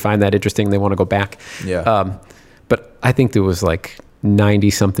something and they find that interesting. They want to go back. Yeah. But I think there was like 90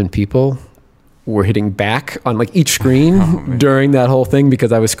 something people were hitting back on like each screen during that whole thing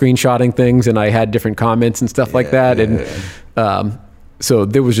because I was screenshotting things and I had different comments and stuff like that. And so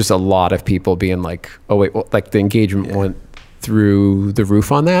there was just a lot of people being like, oh wait, well, like the engagement went through the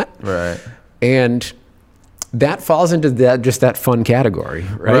roof on that. Right. And that falls into that fun category,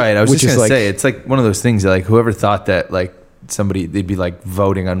 right? Right. I was just going to say, it's like one of those things that like whoever thought that like they'd be like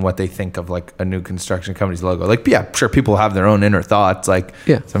voting on what they think of like a new construction company's logo. Like, yeah, sure, people have their own inner thoughts. Like,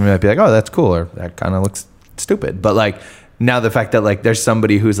 somebody might be like, oh, that's cool, or that kind of looks stupid. But like now the fact that like there's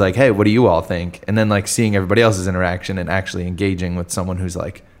somebody who's like, hey, what do you all think? And then like seeing everybody else's interaction and actually engaging with someone who's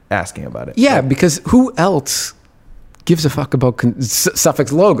like asking about it. Yeah, because who else gives a fuck about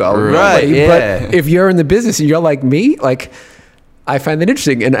Suffolk's logo? Right. But if you're in the business and you're like me, like I find that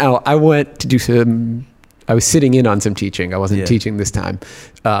interesting. And I went to do I was sitting in on some teaching. I wasn't teaching this time.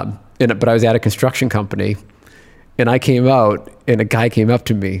 But I was at a construction company and I came out and a guy came up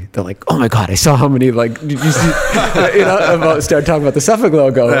to me. They're like, oh my God, I saw how many, like, did you see, start talking about the Suffolk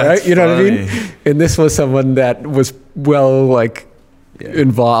logo, right? You know what I mean? And this was someone that was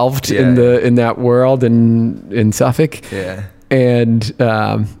involved in that world and in Suffolk. Yeah. And,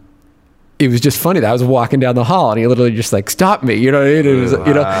 it was just funny that I was walking down the hall and he literally just like stopped me, you know what I mean? It was,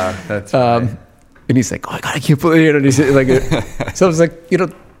 that's funny. And he's like, oh my God, I can't believe it. And he's like, so I was like,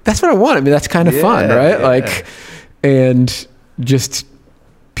 that's what I want. I mean, that's kind of fun, right? Yeah. Like, and just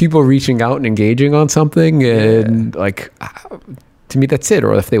people reaching out and engaging on something and like, to me, that's it.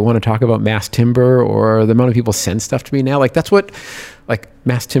 Or if they want to talk about mass timber or the amount of people send stuff to me now, like that's what, like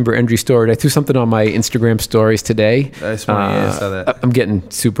mass timber energy storage. I threw something on my Instagram stories today. I saw that. I'm getting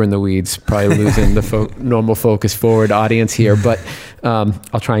super in the weeds, probably losing the normal focus forward audience here, but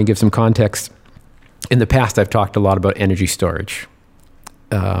I'll try and give some context. In the past, I've talked a lot about energy storage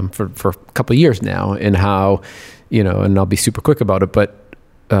for a couple of years now and how, and I'll be super quick about it, but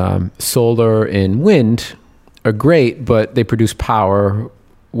solar and wind are great, but they produce power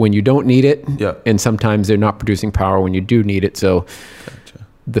when you don't need it. Yeah. And sometimes they're not producing power when you do need it. So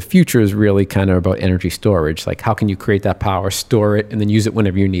the future is really kind of about energy storage. Like how can you create that power, store it, and then use it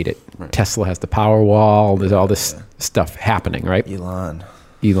whenever you need it? Right. Tesla has the power wall. There's all this stuff happening, right? Elon.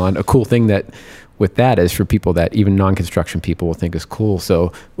 A cool thing that with that is for people that even non-construction people will think is cool.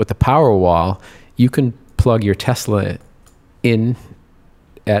 So with the power wall, you can plug your Tesla in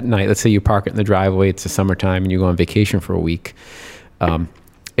at night. Let's say you park it in the driveway. It's the summertime and you go on vacation for a week.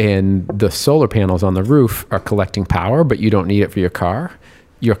 And the solar panels on the roof are collecting power, but you don't need it for your car.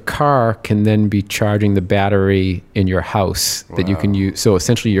 Your car can then be charging the battery in your house that you can use. So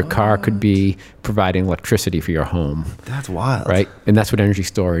essentially your car could be providing electricity for your home. That's wild. Right? And that's what energy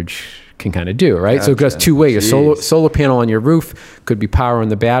storage can kind of do, right? Gotcha. So it goes two ways. Your solar panel on your roof could be powering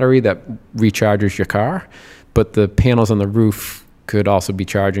the battery that recharges your car, but the panels on the roof could also be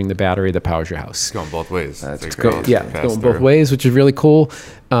charging the battery that powers your house. It's going both ways. It's going both ways, which is really cool.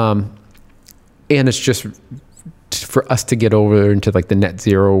 And it's just for us to get over into like the net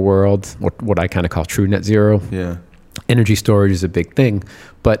zero world, what I kind of call true net zero. Yeah. Energy storage is a big thing.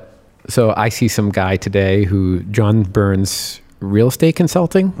 But so I see some guy today John Burns Real Estate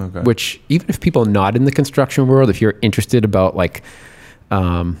Consulting, which even if people are not in the construction world, if you're interested about like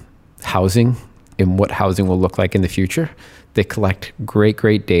housing and what housing will look like in the future, they collect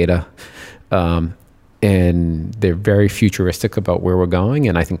great data. And they're very futuristic about where we're going.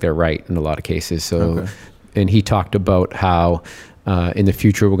 And I think they're right in a lot of cases. So, and he talked about how in the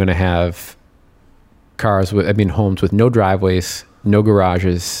future, we're going to have homes with no driveways, no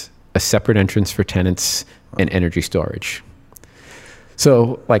garages, a separate entrance for tenants, and energy storage.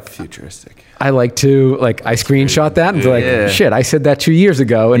 So like futuristic. I screenshot that and be like, shit, I said that 2 years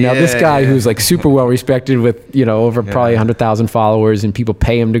ago. And now this guy who's like super well respected with, over probably 100,000 followers and people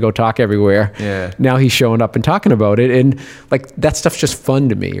pay him to go talk everywhere. Yeah. Now he's showing up and talking about it. And like that stuff's just fun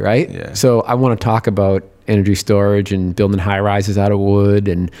to me. Right. Yeah. So I want to talk about energy storage and building high rises out of wood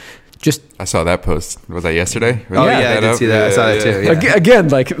and I saw that post. Was that yesterday? I did see that. I saw that too. Yeah. Again,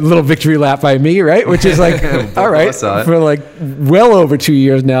 like a little victory lap by me, right? Which is like, all right, for like well over 2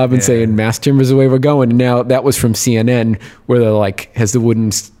 years now, I've been saying mass timber is the way we're going. And now that was from CNN where they're like, has the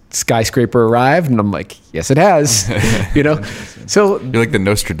wooden skyscraper arrived? And I'm like, yes, it has, So you're like the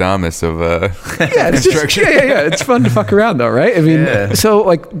Nostradamus of it's construction. It's fun to fuck around though, right? I mean, so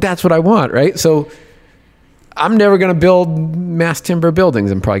like, that's what I want, right? So I'm never going to build mass timber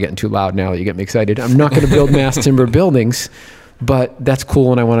buildings. I'm probably getting too loud now that you get me excited. I'm not going to build mass timber buildings, but that's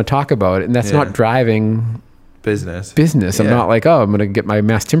cool and I want to talk about it. And that's not driving business. I'm not like, I'm going to get my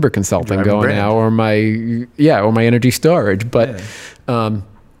mass timber consulting going now or my energy storage. But, would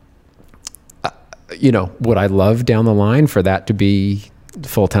I love down the line for that to be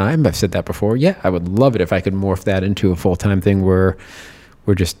full time. I've said that before. Yeah, I would love it if I could morph that into a full time thing where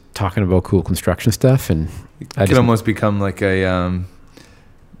we're just talking about cool construction stuff, and it could almost become like a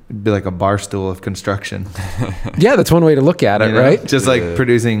bar stool of construction. Yeah, that's one way to look at it, right? Just like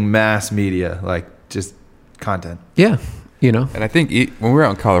producing mass media, like just content. Yeah, And I think when we were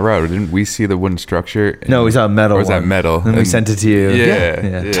out in Colorado, didn't we see the wooden structure? No, we saw metal. Or was that metal? And we sent it to you.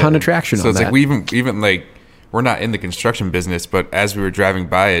 Yeah. Ton of traction on that. So it's like we even like, we're not in the construction business, but as we were driving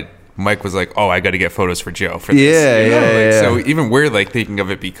by it, Mike was like, "Oh, I got to get photos for Joe for this." So even we're like thinking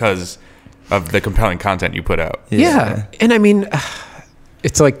of it because of the compelling content you put out. Yeah. And I mean,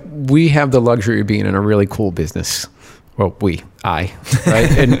 it's like we have the luxury of being in a really cool business. Well, right?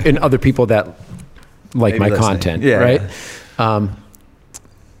 and other people that like my content, right? And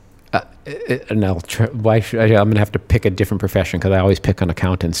I'm going to have to pick a different profession because I always pick on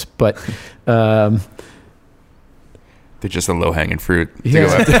accountants, but they're just a low-hanging fruit to go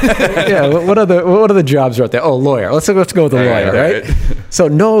after. Yeah. What other jobs are out there? Oh, lawyer. Let's go with the lawyer, right? So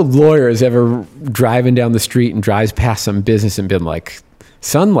no lawyer is ever driving down the street and drives past some business and been like,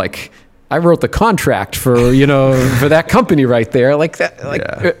 "Son, like I wrote the contract for for that company right there." Like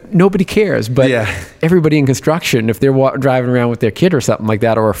that. Nobody cares, but everybody in construction, if they're driving around with their kid or something like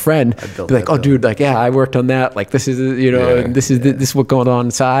that, or a friend, be like, "Oh, dude, like I worked on that. Like this is and this is what's going on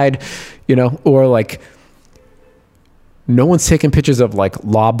inside, or like." No one's taking pictures of like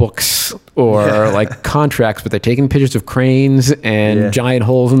law books or like contracts, but they're taking pictures of cranes and giant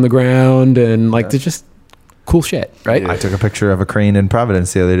holes in the ground and like they're just cool shit, right? I took a picture of a crane in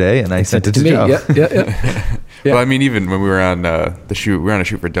Providence the other day and I sent it to Joe. Yeah. Well, I mean, even when we were on the shoot, we were on a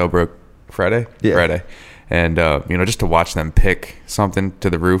shoot for Delbrook Friday. And, just to watch them pick something to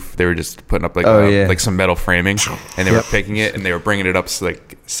the roof, they were just putting up like some metal framing and they were picking it and they were bringing it up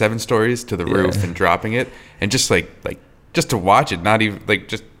like 7 stories to the roof and dropping it. And just just to watch it, not even like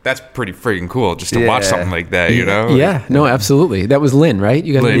just that's pretty freaking cool just to watch something like that, Yeah, no, absolutely. That was Lynn, right?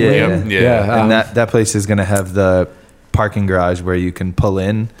 You got Lynn, And that place is going to have the parking garage where you can pull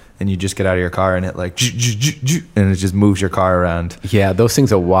in and you just get out of your car and it like and it just moves your car around. Yeah, those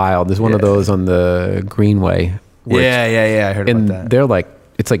things are wild. There's one of those on the Greenway. I heard about that. And they're like,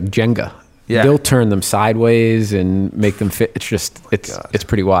 it's like Jenga. Yeah. They'll turn them sideways and make them fit. It's just, it's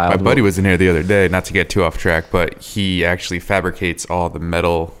pretty wild. My buddy was in here the other day, not to get too off track, but he actually fabricates all the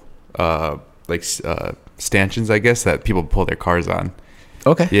metal, stanchions, I guess, that people pull their cars on.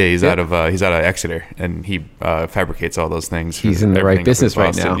 Okay. Yeah, he's out of Exeter, and he fabricates all those things. He's in the right business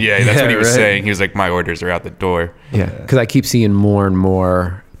right now. Yeah, that's what he was saying. He was like, my orders are out the door. Yeah, because I keep seeing more and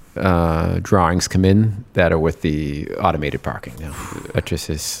more drawings come in that are with the automated parking now. That just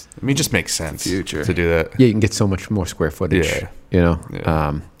is. I mean, it just makes sense to do that. Yeah, you can get so much more square footage.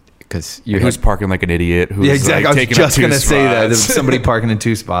 Because who's parking like an idiot? Who's exactly. Like, I was just going to say that. There's somebody parking in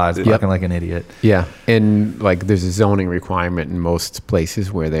 2 spots, parking like an idiot. Yeah, and like there's a zoning requirement in most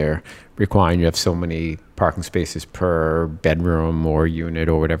places where they're requiring you have so many parking spaces per bedroom or unit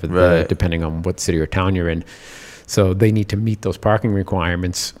or whatever, depending on what city or town you're in. So they need to meet those parking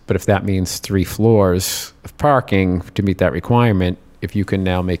requirements. But if that means 3 floors of parking to meet that requirement, if you can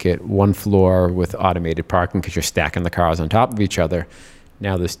now make it 1 floor with automated parking because you're stacking the cars on top of each other,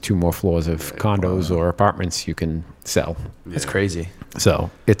 now there's 2 more floors of condos or apartments you can sell. That's crazy. So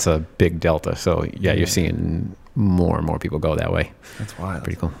it's a big delta. So you're seeing more and more people go that way. That's wild.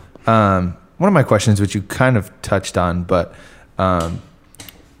 Pretty cool. One of my questions, which you kind of touched on, but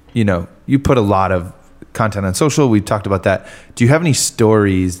you put a lot of content on social. We talked about that. Do you have any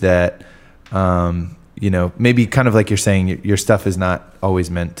stories that, maybe kind of like you're saying, your stuff is not always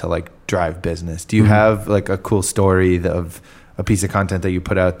meant to like drive business. Do you have like a cool story of a piece of content that you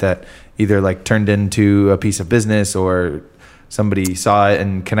put out that either like turned into a piece of business or somebody saw it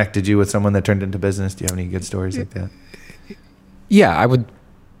and connected you with someone that turned into business? Do you have any good stories like that? Yeah, I would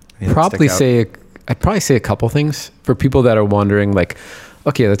probably say a couple things for people that are wondering like,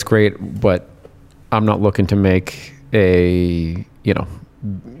 okay, that's great, but I'm not looking to make a,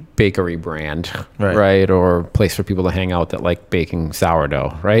 bakery brand, right? Or place for people to hang out that like baking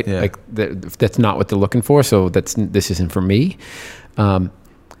sourdough, right? Yeah. Like that's not what they're looking for. So this isn't for me. I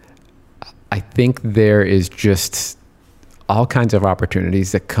think there is just all kinds of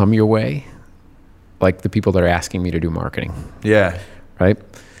opportunities that come your way. Like the people that are asking me to do marketing. Yeah. Right.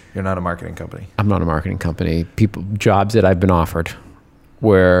 You're not a marketing company. I'm not a marketing company. Jobs that I've been offered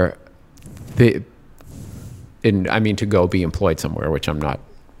where to go be employed somewhere, which I'm not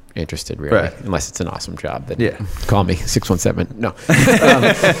interested really, unless it's an awesome job. Then call me 617. No,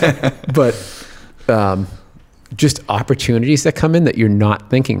 but just opportunities that come in that you're not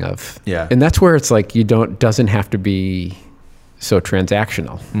thinking of. Yeah, and that's where it's like doesn't have to be so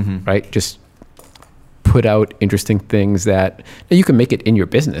transactional, right? Just put out interesting things that you can make it in your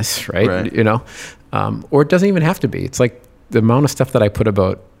business, right? You know, or it doesn't even have to be. It's like the amount of stuff that I put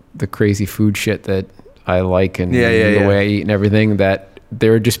about the crazy food shit that I like and the way I eat and everything, that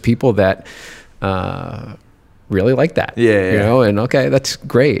there are just people that really like that. You know, and okay, that's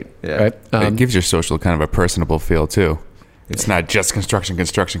great. Right? It gives your social kind of a personable feel too. It's not just construction.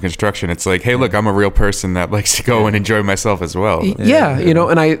 It's like, hey, look, I'm a real person that likes to go and enjoy myself as well. You know,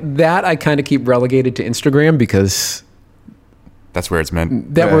 and I kind of keep relegated to Instagram because that's where it's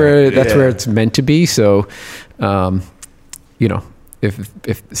meant. That's where it's meant to be. So, you know,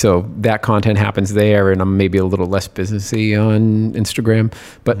 if so, that content happens there, and I'm maybe a little less businessy on Instagram.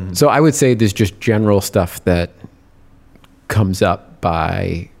 But so I would say there's just general stuff that comes up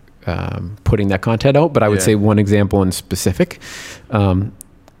by putting that content out. But I would say one example in specific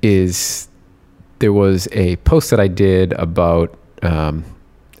is there was a post that I did about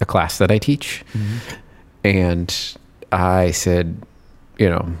a class that I teach. And I said, you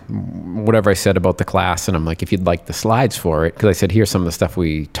know, whatever I said about the class, and I'm like, if you'd like the slides for it, because I said, here's some of the stuff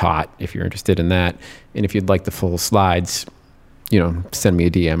we taught, if you're interested in that. And if you'd like the full slides, you know, send me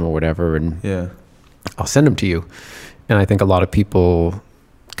a DM or whatever, and I'll send them to you. And I think a lot of people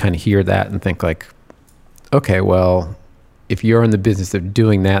kind of hear that and think like, okay, well, if you're in the business of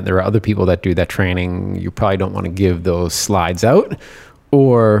doing that, there are other people that do that training, you probably don't want to give those slides out,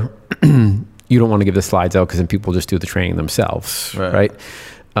 or you don't want to give the slides out because then people just do the training themselves, right?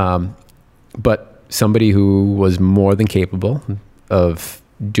 But somebody who was more than capable of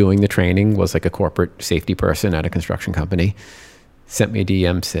doing the training, was like a corporate safety person at a construction company, sent me a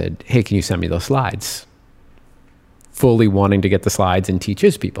DM, said, hey, can you send me those slides? Fully wanting to get the slides and teach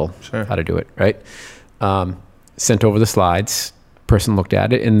his people how to do it, right? Sent over the slides, person looked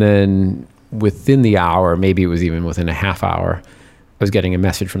at it, and then within the hour, maybe it was even within a half hour, I was getting a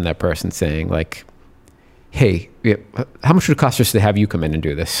message from that person saying like, hey, how much would it cost us to have you come in and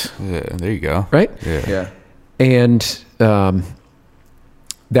do this? Yeah, there you go. Right? Yeah. And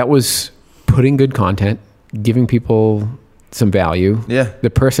that was putting good content, giving people some value. Yeah.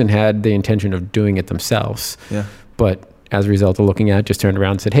 The person had the intention of doing it themselves. Yeah. But as a result of looking at it, just turned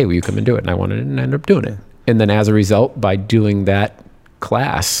around and said, hey, will you come and do it? And I wanted it and I ended up doing it. And then as a result, by doing that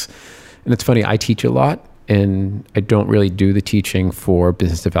class, and it's funny, I teach a lot, and I don't really do the teaching for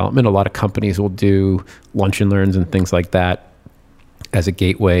business development. A lot of companies will do lunch and learns and things like that as a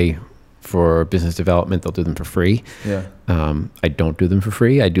gateway for business development. They'll do them for free. Yeah. I don't do them for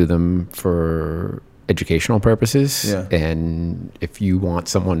free. I do them for educational purposes. Yeah. And if you want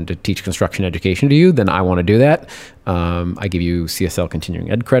someone to teach construction education to you, then I want to do that. I give you CSL continuing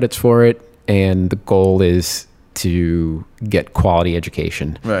ed credits for it. And the goal is to get quality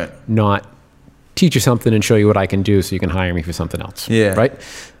education. Right. Not teach you something and show you what I can do so you can hire me for something else. Yeah. Right?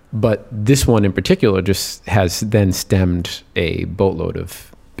 But this one in particular just has then stemmed a boatload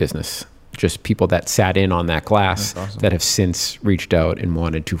of business. Just people that sat in on that class that have since reached out and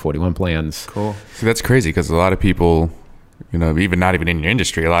wanted 241 plans. Cool. See, that's crazy because a lot of people, you know, even not even in your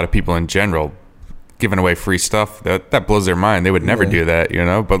industry, a lot of people in general giving away free stuff, that blows their mind. They would never do that, you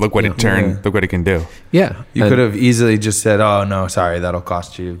know, but look what it look what it can do. Yeah. You could have easily just said, oh no, sorry, that'll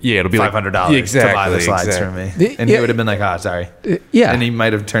cost you it'll be $500 to buy the slides from me. And he would have been like, oh, sorry. And he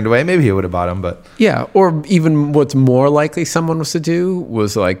might have turned away. Maybe he would have bought them, but or even what's more likely someone was to do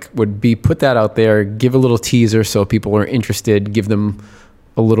was would be put that out there, give a little teaser so people are interested, give them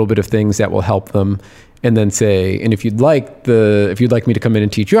a little bit of things that will help them, and then say, and if you'd like me to come in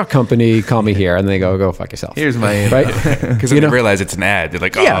and teach your company, call me here. And they go fuck yourself. Here's my right? Because they realize it's an ad. They're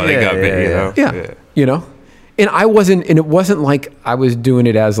like, they got me, you know? Yeah. You know? And it wasn't like I was doing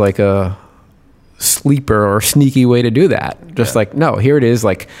it as like a sleeper or sneaky way to do that. Just like, no, here it is.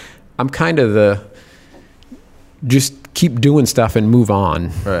 Like, I'm kind of just keep doing stuff and move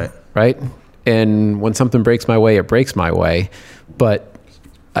on. Right? And when something breaks my way, it breaks my way. But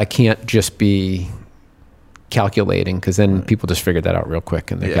I can't just be calculating, because then people just figure that out real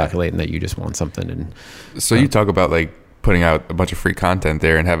quick, and they're calculating that you just want something. And so you talk about like putting out a bunch of free content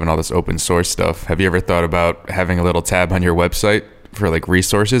there and having all this open source stuff. Have you ever thought about having a little tab on your website for like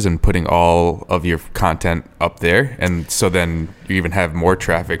resources and putting all of your content up there, and so then you even have more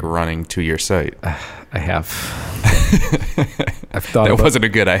traffic running to your site? I have. I've thought that wasn't a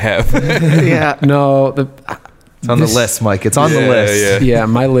good I have. No, it's on the list, Mike. It's on the list. Yeah,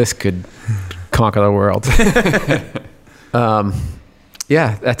 my list could conquer the world.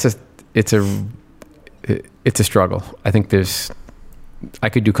 It's a struggle. I think I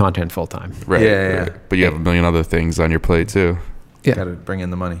could do content full time. Right. But you have a million other things on your plate too. Got to bring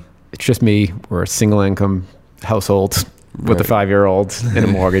in the money. It's just me. We're a single income household. with a 5-year-old and a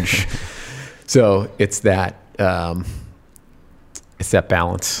mortgage. So it's that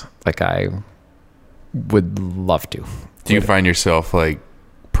balance. Like I would love to. Do you find yourself like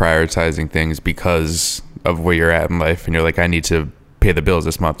prioritizing things because of where you're at in life, and you're like, I need to pay the bills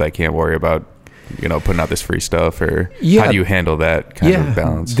this month, I can't worry about putting out this free stuff? Or how do you handle that kind of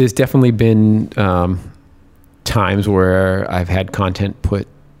balance? There's definitely been times where I've had content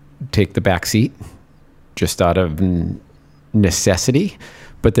take the back seat just out of necessity,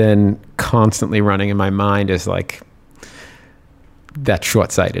 but then constantly running in my mind is like, that's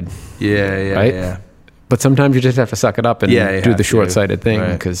short-sighted. Yeah. But sometimes you just have to suck it up and do the short-sighted thing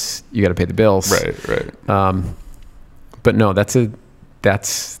because you got to pay the bills. Right. But no, that's a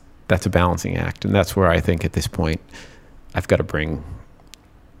balancing act, and that's where I think at this point I've got to bring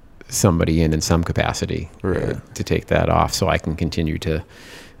somebody in some capacity to take that off, so I can continue to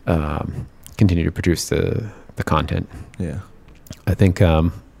produce the content. Yeah, I think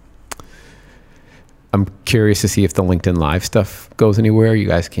I'm curious to see if the LinkedIn Live stuff goes anywhere. You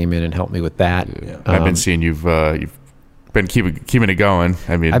guys came in and helped me with that. Yeah. I've been seeing you've been keeping it going.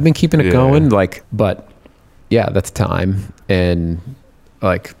 I mean, I've been keeping it going, but that's time. And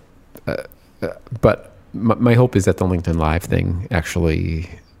but my hope is that the LinkedIn Live thing actually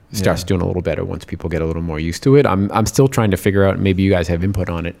starts doing a little better once people get a little more used to it. I'm still trying to figure out, maybe you guys have input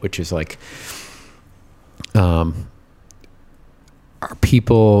on it, which is like, are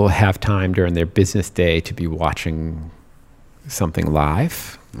people have time during their business day to be watching something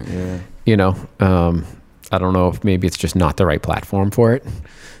live? Yeah. I don't know if maybe it's just not the right platform for it.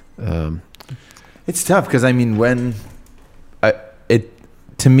 It's tough because I mean,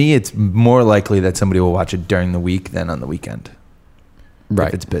 to me, it's more likely that somebody will watch it during the week than on the weekend. Right.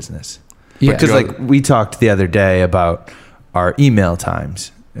 If it's business. Yeah. Because like we talked the other day about our email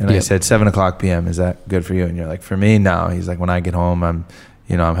times. And I said 7:00 p.m. Is that good for you? And you're like, for me, no. He's like, when I get home, I'm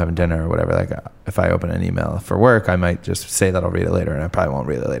having dinner or whatever. Like, if I open an email for work, I might just say that I'll read it later, and I probably won't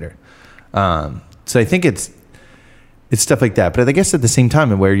read it later. So I think it's stuff like that. But I guess at the same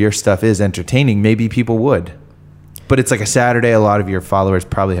time, where your stuff is entertaining, maybe people would. But it's like a Saturday. A lot of your followers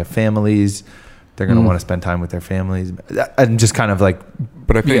probably have families. They're going to want to spend time with their families. And just kind of like.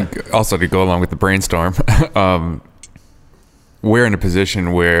 But I think also to go along with the brainstorm. We're in a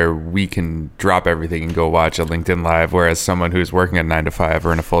position where we can drop everything and go watch a LinkedIn Live, whereas someone who's working a 9 to 5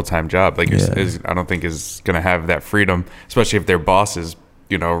 or in a full-time job, I don't think is going to have that freedom, especially if their boss is,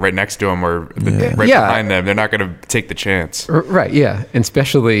 right next to them or behind them. They're not going to take the chance. Right. Yeah. And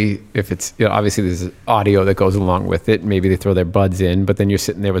especially if it's, obviously there's audio that goes along with it. Maybe they throw their buds in, but then you're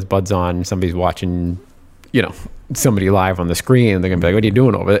sitting there with buds on, somebody's watching, somebody live on the screen, and they're gonna be like, "What are you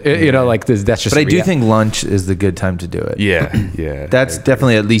doing over there?" That's just. But I do think lunch is the good time to do it. Yeah. That's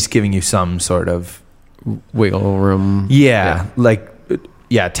definitely at least giving you some sort of wiggle room. Yeah.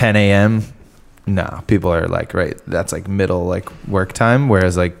 10 a.m. No, people are like, right. That's like middle work time.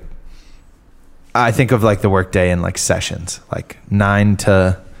 Whereas I think of the work day in sessions, 9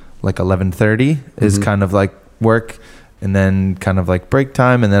 to 11:30 is kind of work. And then kind of break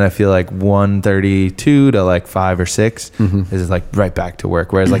time. And then I feel 1:32 to 5 or 6 is right back to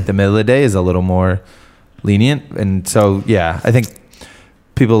work. Whereas the middle of the day is a little more lenient. And so, I think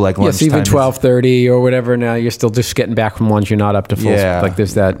people like lunch. Yes, even 12:30 or whatever. Now you're still just getting back from lunch. You're not up to full. Yeah.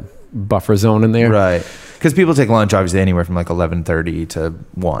 There's that buffer zone in there. Right. Because people take lunch obviously anywhere from 11:30 to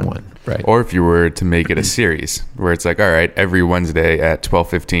 1. Right. Or if you were to make it a series where it's all right, every Wednesday at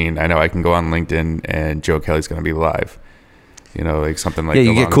 12:15, I know I can go on LinkedIn and Joe Kelly's going to be live. Something like that.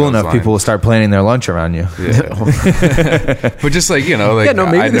 Yeah, you get cool enough, lines. People will start planning their lunch around you. Yeah. But just maybe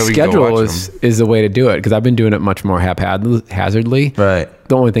the schedule is the way to do it, because I've been doing it much more haphazardly. Right.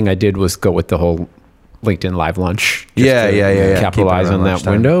 The only thing I did was go with the whole LinkedIn Live lunch. Capitalize on that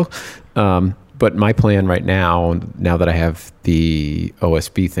window. But my plan right now that I have the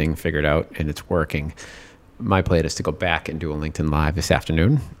OSB thing figured out and it's working, my plan is to go back and do a LinkedIn Live this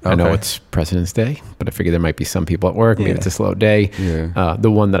afternoon. Okay. I know it's President's Day, but I figure there might be some people at work. Maybe it's a slow day. Yeah.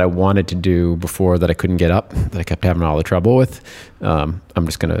 The one that I wanted to do before that I couldn't get up, that I kept having all the trouble with, I'm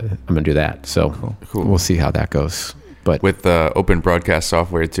gonna do that. So cool. We'll see how that goes. But with open broadcast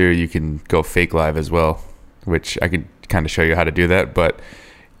software too, you can go fake live as well, which I could kind of show you how to do that. But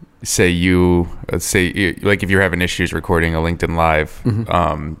say if you're having issues recording a LinkedIn Live,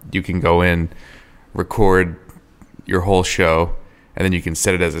 you can go in, record your whole show, and then you can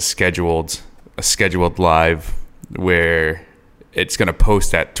set it as a scheduled live where it's going to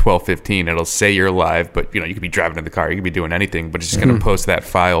post at 12:15. It'll say you're live, but you could be driving in the car, you could be doing anything, but it's just going to post that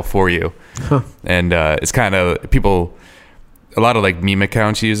file for you. And it's kind of a lot of meme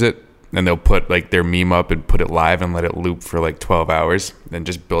accounts use it, and they'll put like their meme up and put it live and let it loop for like 12 hours and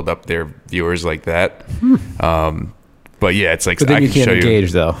just build up their viewers like that. But yeah, it's like, but then you can't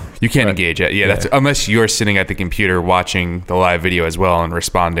engage though. You can't engage it. Yeah, that's unless you're sitting at the computer watching the live video as well and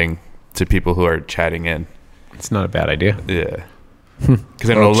responding to people who are chatting in. It's not a bad idea. Yeah. Because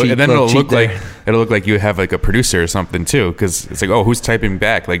then it'll look like you have like a producer or something too. Because it's like, oh, who's typing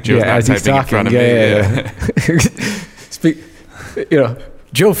back? Like Joe's not typing in front of me. Speak,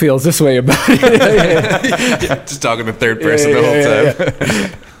 Joe feels this way about it. Just talking to third person the whole time.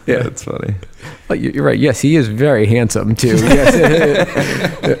 Yeah, that's funny. Oh, you're right. Yes, he is very handsome too. Yes.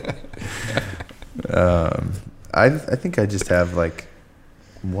 I think I just have like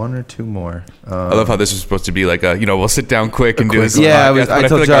one or two more. I love how this is supposed to be like we'll sit down quick and do this. Yeah, I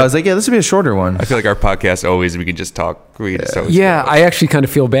told Joe, I was like, yeah, this would be a shorter one. I feel like our podcast always, we can just talk. I actually kind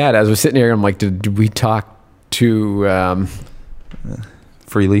of feel bad as we're sitting here. I'm like, did we talk too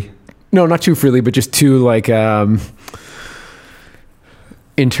freely? No, not too freely, but just too like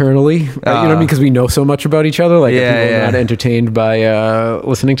internally. You know what I mean? Because we know so much about each other. Like, people are not entertained by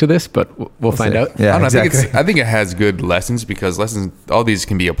listening to this, but we'll find out. Yeah, I think it has good lessons because all these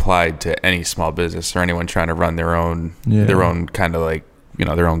can be applied to any small business or anyone trying to run their own kind of like,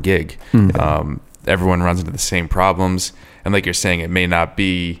 their own gig. Everyone runs into the same problems. And like you're saying, it may not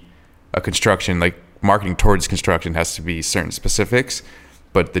be a construction, like marketing towards construction has to be certain specifics,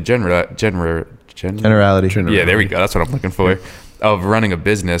 but the generality. Yeah, there we go. That's what I'm looking for. Of running a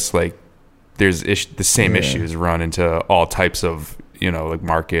business, like there's the same issues run into all types of like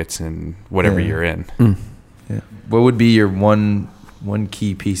markets and whatever you're in. Yeah. What would be your one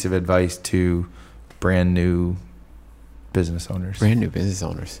key piece of advice to brand new business owners?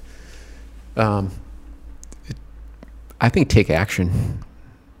 I think take action.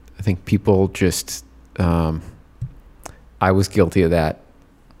 I think people just I was guilty of that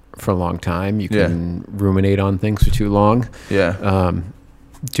for a long time. You can ruminate on things for too long.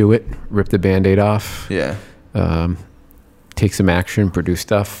 Do it, rip the Band-Aid off. Take some action, produce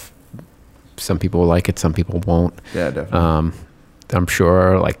stuff. Some people will like it, some people won't. Definitely. I'm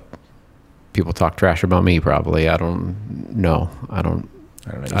sure like people talk trash about me probably. I don't know.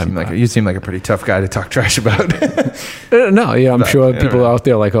 You seem like a pretty tough guy to talk trash about. No, I'm sure people out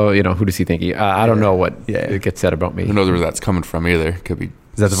there like, who does he think he? I don't know what gets said about me. Who knows where that's coming from either? Could be.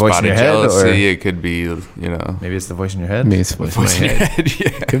 Is that the voice in your head? Jealousy, or it could be, Maybe it's the voice in your head? Maybe it's the voice in my head.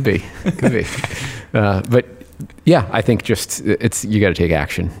 Yeah. Could be. But yeah, I think just you got to take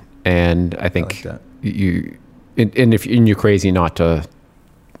action. And I think if you're crazy not to,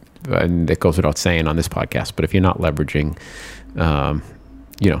 and it goes without saying on this podcast, but if you're not leveraging,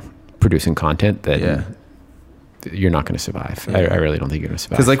 producing content, then you're not going to survive. I really don't think you're going to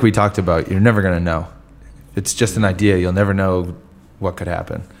survive. Because like we talked about, you're never going to know. It's just an idea. You'll never know what could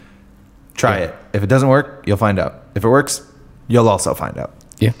happen. Try it. If it doesn't work, you'll find out. If it works, you'll also find out.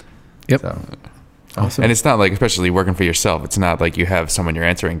 Yeah. Yep. So, awesome. And it's not like, especially working for yourself, it's not like you have someone you're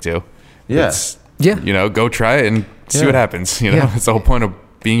answering to. Yes. Go try it and see what happens. It's the whole point of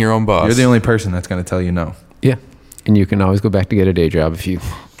being your own boss. You're the only person that's going to tell you no. Yeah. And you can always go back to get a day job if it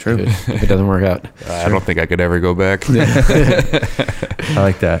doesn't work out. I don't think I could ever go back. I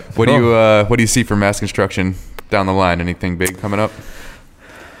like that. What do you see for mass construction down the line? Anything big coming up?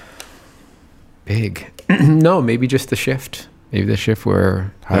 Big? No, maybe just the shift. Maybe the shift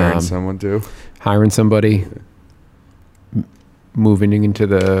where hiring someone too. Hiring somebody, moving into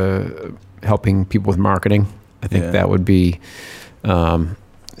the helping people with marketing. I think that would be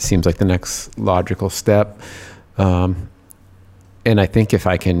seems like the next logical step. And I think if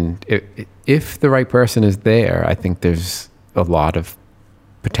the right person is there, I think there's a lot of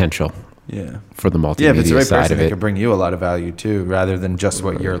potential. For the multimedia if it's the right side person, of it, they can bring you a lot of value too, rather than just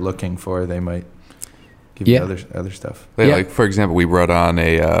what you're looking for. They might give you other stuff. Like for example, we brought on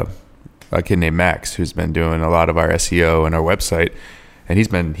a kid named Max who's been doing a lot of our SEO and our website,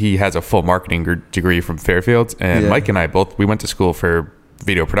 and he has a full marketing degree from Fairfield. And Mike and I we went to school for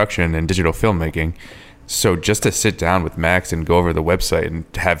video production and digital filmmaking. So just to sit down with Max and go over the website and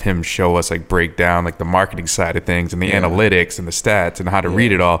have him show us break down the marketing side of things and the analytics and the stats and how to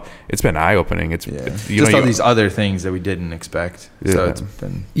read it all, it's been eye opening. It's just all these other things that we didn't expect. So it's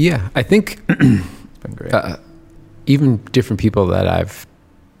been I think it's been great. Even different people that I've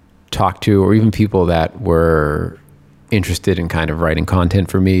talked to, or even people that were interested in kind of writing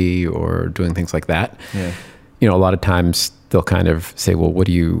content for me or doing things like that. A lot of times they'll kind of say, well, what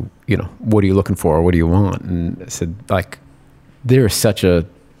are you looking for? What do you want? And I said, there is such a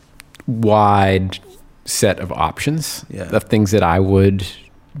wide set of options of things that I would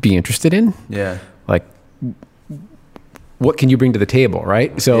be interested in. what can you bring to the table,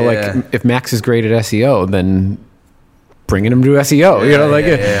 right? So like if Max is great at SEO, then bringing him to SEO,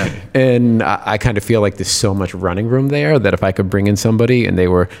 and I kind of feel like there's so much running room there that if I could bring in somebody and they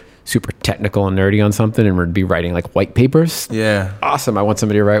were super technical and nerdy on something and would be writing like white papers, awesome. I want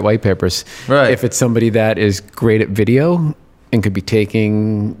somebody to write white papers. Right. If it's somebody that is great at video and could be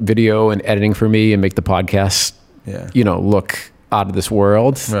taking video and editing for me and make the podcast, look out of this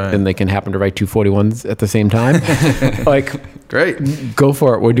world, and they can happen to write 241s at the same time. Like, great, go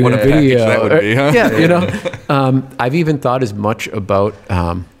for it. We're doing a video. That would be, huh? I've even thought as much about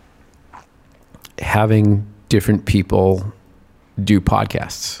having different people do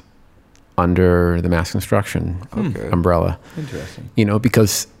podcasts under the Mass Construction umbrella. Interesting.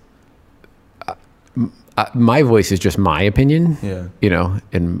 Because my voice is just my opinion,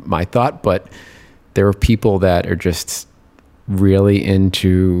 and my thought, but there are people that are just really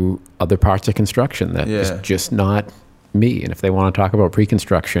into other parts of construction that is just not me. And if they want to talk about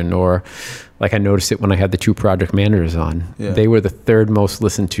pre-construction, or like I noticed it when I had the 2 project managers on, they were the 3rd most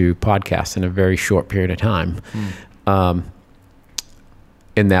listened to podcast in a very short period of time.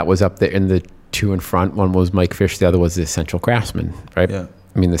 And that was up there in the 2 in front. One was Mike Fish. The other was the Essential Craftsman, right? Yeah.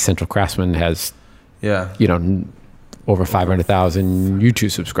 I mean, the Essential Craftsman has, over 500,000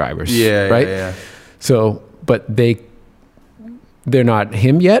 YouTube subscribers. Right. Yeah. So, but they're not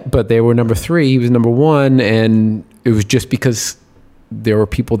him yet, but they were number 3. He was number 1. And it was just because there were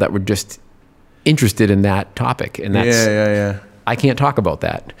people that were just interested in that topic. And that's, I can't talk about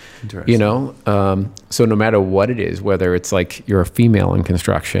that, so no matter what it is, whether it's like you're a female in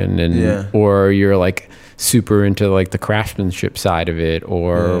construction or you're like super into like the craftsmanship side of it,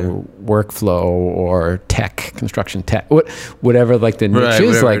 or workflow, or tech, construction tech, whatever like the niche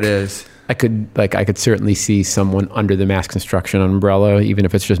is, like it is. I could certainly see someone under the Mass Construction umbrella, even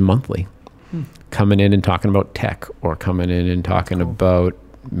if it's just monthly, coming in and talking about tech, or coming in and talking about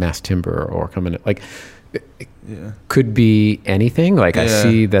mass timber, or coming in, like, could be anything. Like I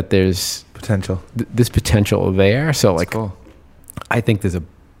see that there's potential, this potential there. So like, cool. I think there's a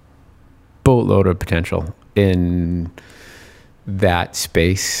boatload of potential in that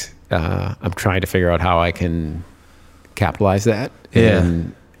space. I'm trying to figure out how I can capitalize that.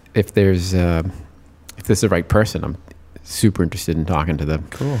 And if there's the right person, I'm super interested in talking to them.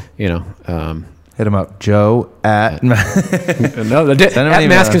 Cool. Hit him up, Joe at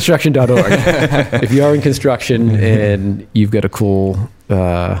massconstruction.org. If you are in construction and you've got a cool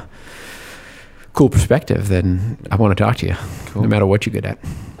perspective, then I want to talk to you, no matter what you're good at.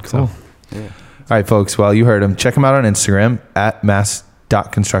 Cool. So, all right, folks. Well, you heard him. Check him out on Instagram at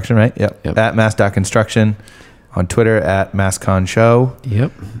mass.construction, right? Yep. At mass.construction. On Twitter at massconshow.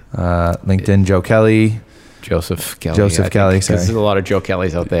 Yep. LinkedIn, Joe Kelly. Joseph Kelly. Sorry. There's a lot of Joe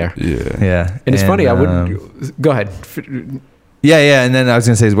Kellys out there. Yeah. And it's funny, I wouldn't... Go ahead. Yeah. And then I was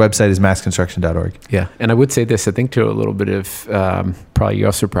going to say his website is massconstruction.org. Yeah. And I would say this, I think to a little bit of probably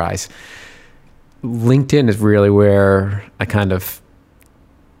your surprise, LinkedIn is really where I kind of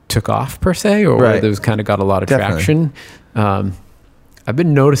took off, per se, or where there's kind of got a lot of traction. I've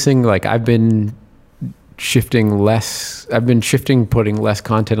been noticing, like, I've been shifting, putting less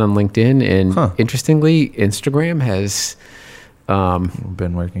content on LinkedIn, and interestingly, Instagram has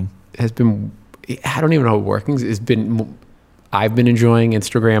been working. I don't even know how working has been. I've been enjoying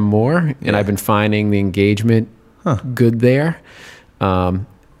Instagram more, and I've been finding the engagement good there.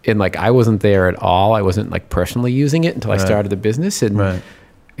 And like, I wasn't there at all. I wasn't like personally using it until I started the business, and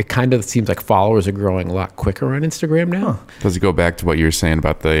it kind of seems like followers are growing a lot quicker on Instagram now. Does it go back to what you were saying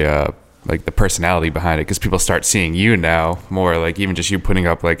about the like the personality behind it? Because people start seeing you now more, like even just you putting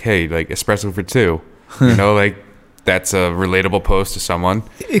up like, hey, like espresso for 2, like that's a relatable post to someone.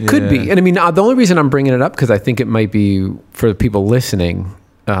 It could be. And I mean, the only reason I'm bringing it up, because I think it might be for the people listening,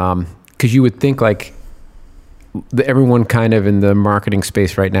 because you would think like everyone kind of in the marketing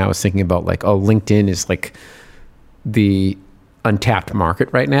space right now is thinking about like, oh, LinkedIn is like the untapped market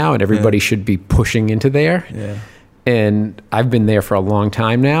right now, and everybody should be pushing into there. And I've been there for a long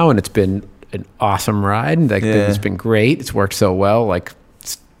time now, and it's been an awesome ride. Like, it's been great. It's worked so well. Like,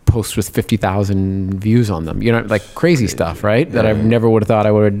 posts with 50,000 views on them, like crazy stuff, right? That I never would have thought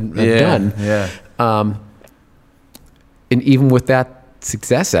I would have done. And even with that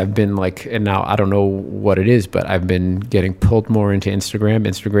success, I've been like, and now I don't know what it is, but I've been getting pulled more into Instagram.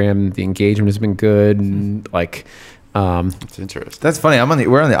 The engagement has been good, and like, it's interesting. That's funny. I'm on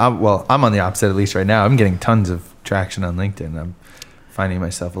the opposite, at least right now. I'm getting tons of traction on LinkedIn. I'm finding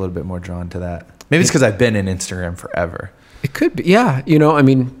myself a little bit more drawn to that. Maybe it's because I've been in Instagram forever. It could be. Yeah. I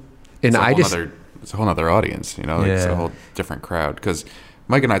mean, and it's a whole other audience, it's a whole different crowd. Because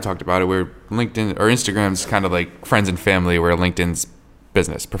Mike and I talked about it, where LinkedIn or Instagram's kind of like friends and family, where LinkedIn's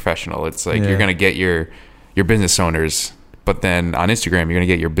business, professional. It's like you're going to get your business owners, but then on Instagram, you're going to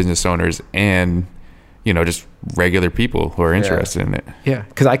get your business owners and, you know, just regular people who are interested in it. Yeah.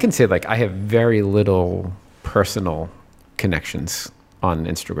 Because I can say, like, I have very little personal connections on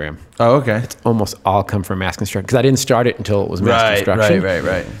Instagram. Oh, okay. It's almost all come from Mass Construction, because I didn't start it until it was Mass Construction.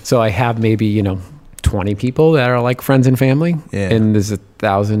 Right. So I have maybe, you know, 20 people that are like friends and family, and there's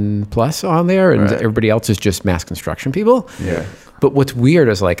 1,000 plus on there, and everybody else is just Mass Construction people. Yeah. But what's weird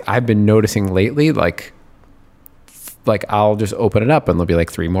is, like, I've been noticing lately, like I'll just open it up and there'll be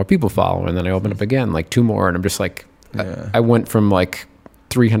like 3 more people following, and then I open up again, like 2 more, and I'm just like, I went from like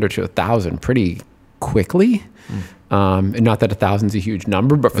 300 to 1,000 pretty quickly. And not that 1,000's a huge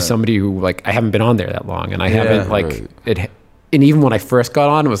number, but for somebody who, like, I haven't been on there that long, and I haven't it. And even when I first got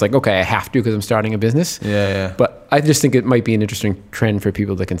on, it was like, okay, I have to because I'm starting a business. Yeah. But I just think it might be an interesting trend for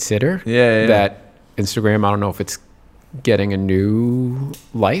people to consider. That Instagram, I don't know if it's getting a new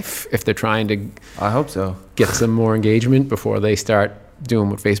life, if they're trying to. I hope so. Get some more engagement before they start doing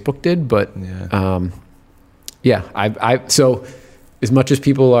what Facebook did. But so as much as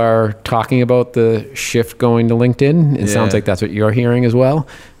people are talking about the shift going to LinkedIn, it sounds like that's what you're hearing as well.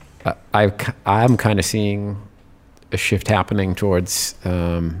 I'm kind of seeing a shift happening towards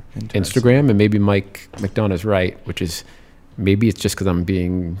Instagram, and maybe Mike McDonough is right, which is maybe it's just because I'm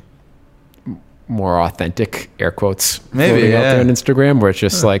being more authentic, air quotes, maybe out there on Instagram, where it's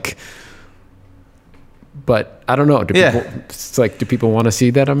just like. But I don't know. Do people want to see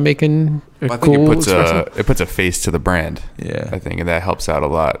that I'm making a cool expression? It puts a face to the brand. Yeah, I think, and that helps out a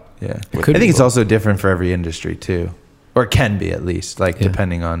lot. Yeah, I think it's also different for every industry too, or it can be at least, like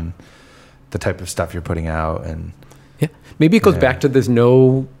depending on the type of stuff you're putting out. And maybe it goes back to there's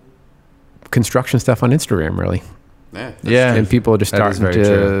no construction stuff on Instagram really. Yeah, and people are just starting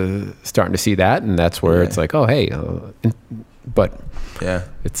to see that, and that's where it's like, oh hey, but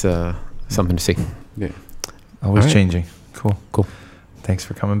it's something to see. Yeah. Always changing. Cool. Thanks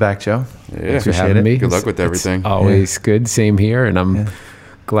for coming back, Joe. Thanks for having me. Good luck with everything. It's always good. Same here. And I'm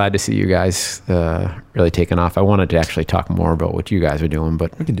glad to see you guys really taking off. I wanted to actually talk more about what you guys are doing,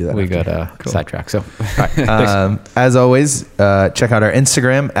 but we can do that. We got sidetracked. So, all right, as always, check out our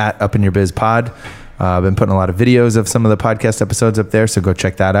Instagram at UpInYourBizPod. I've been putting a lot of videos of some of the podcast episodes up there, so go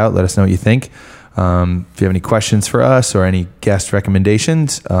check that out. Let us know what you think. If you have any questions for us or any guest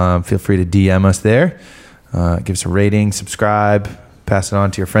recommendations, feel free to DM us there. Give us a rating, subscribe, pass it on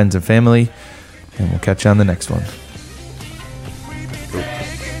to your friends and family, and we'll catch you on the next one.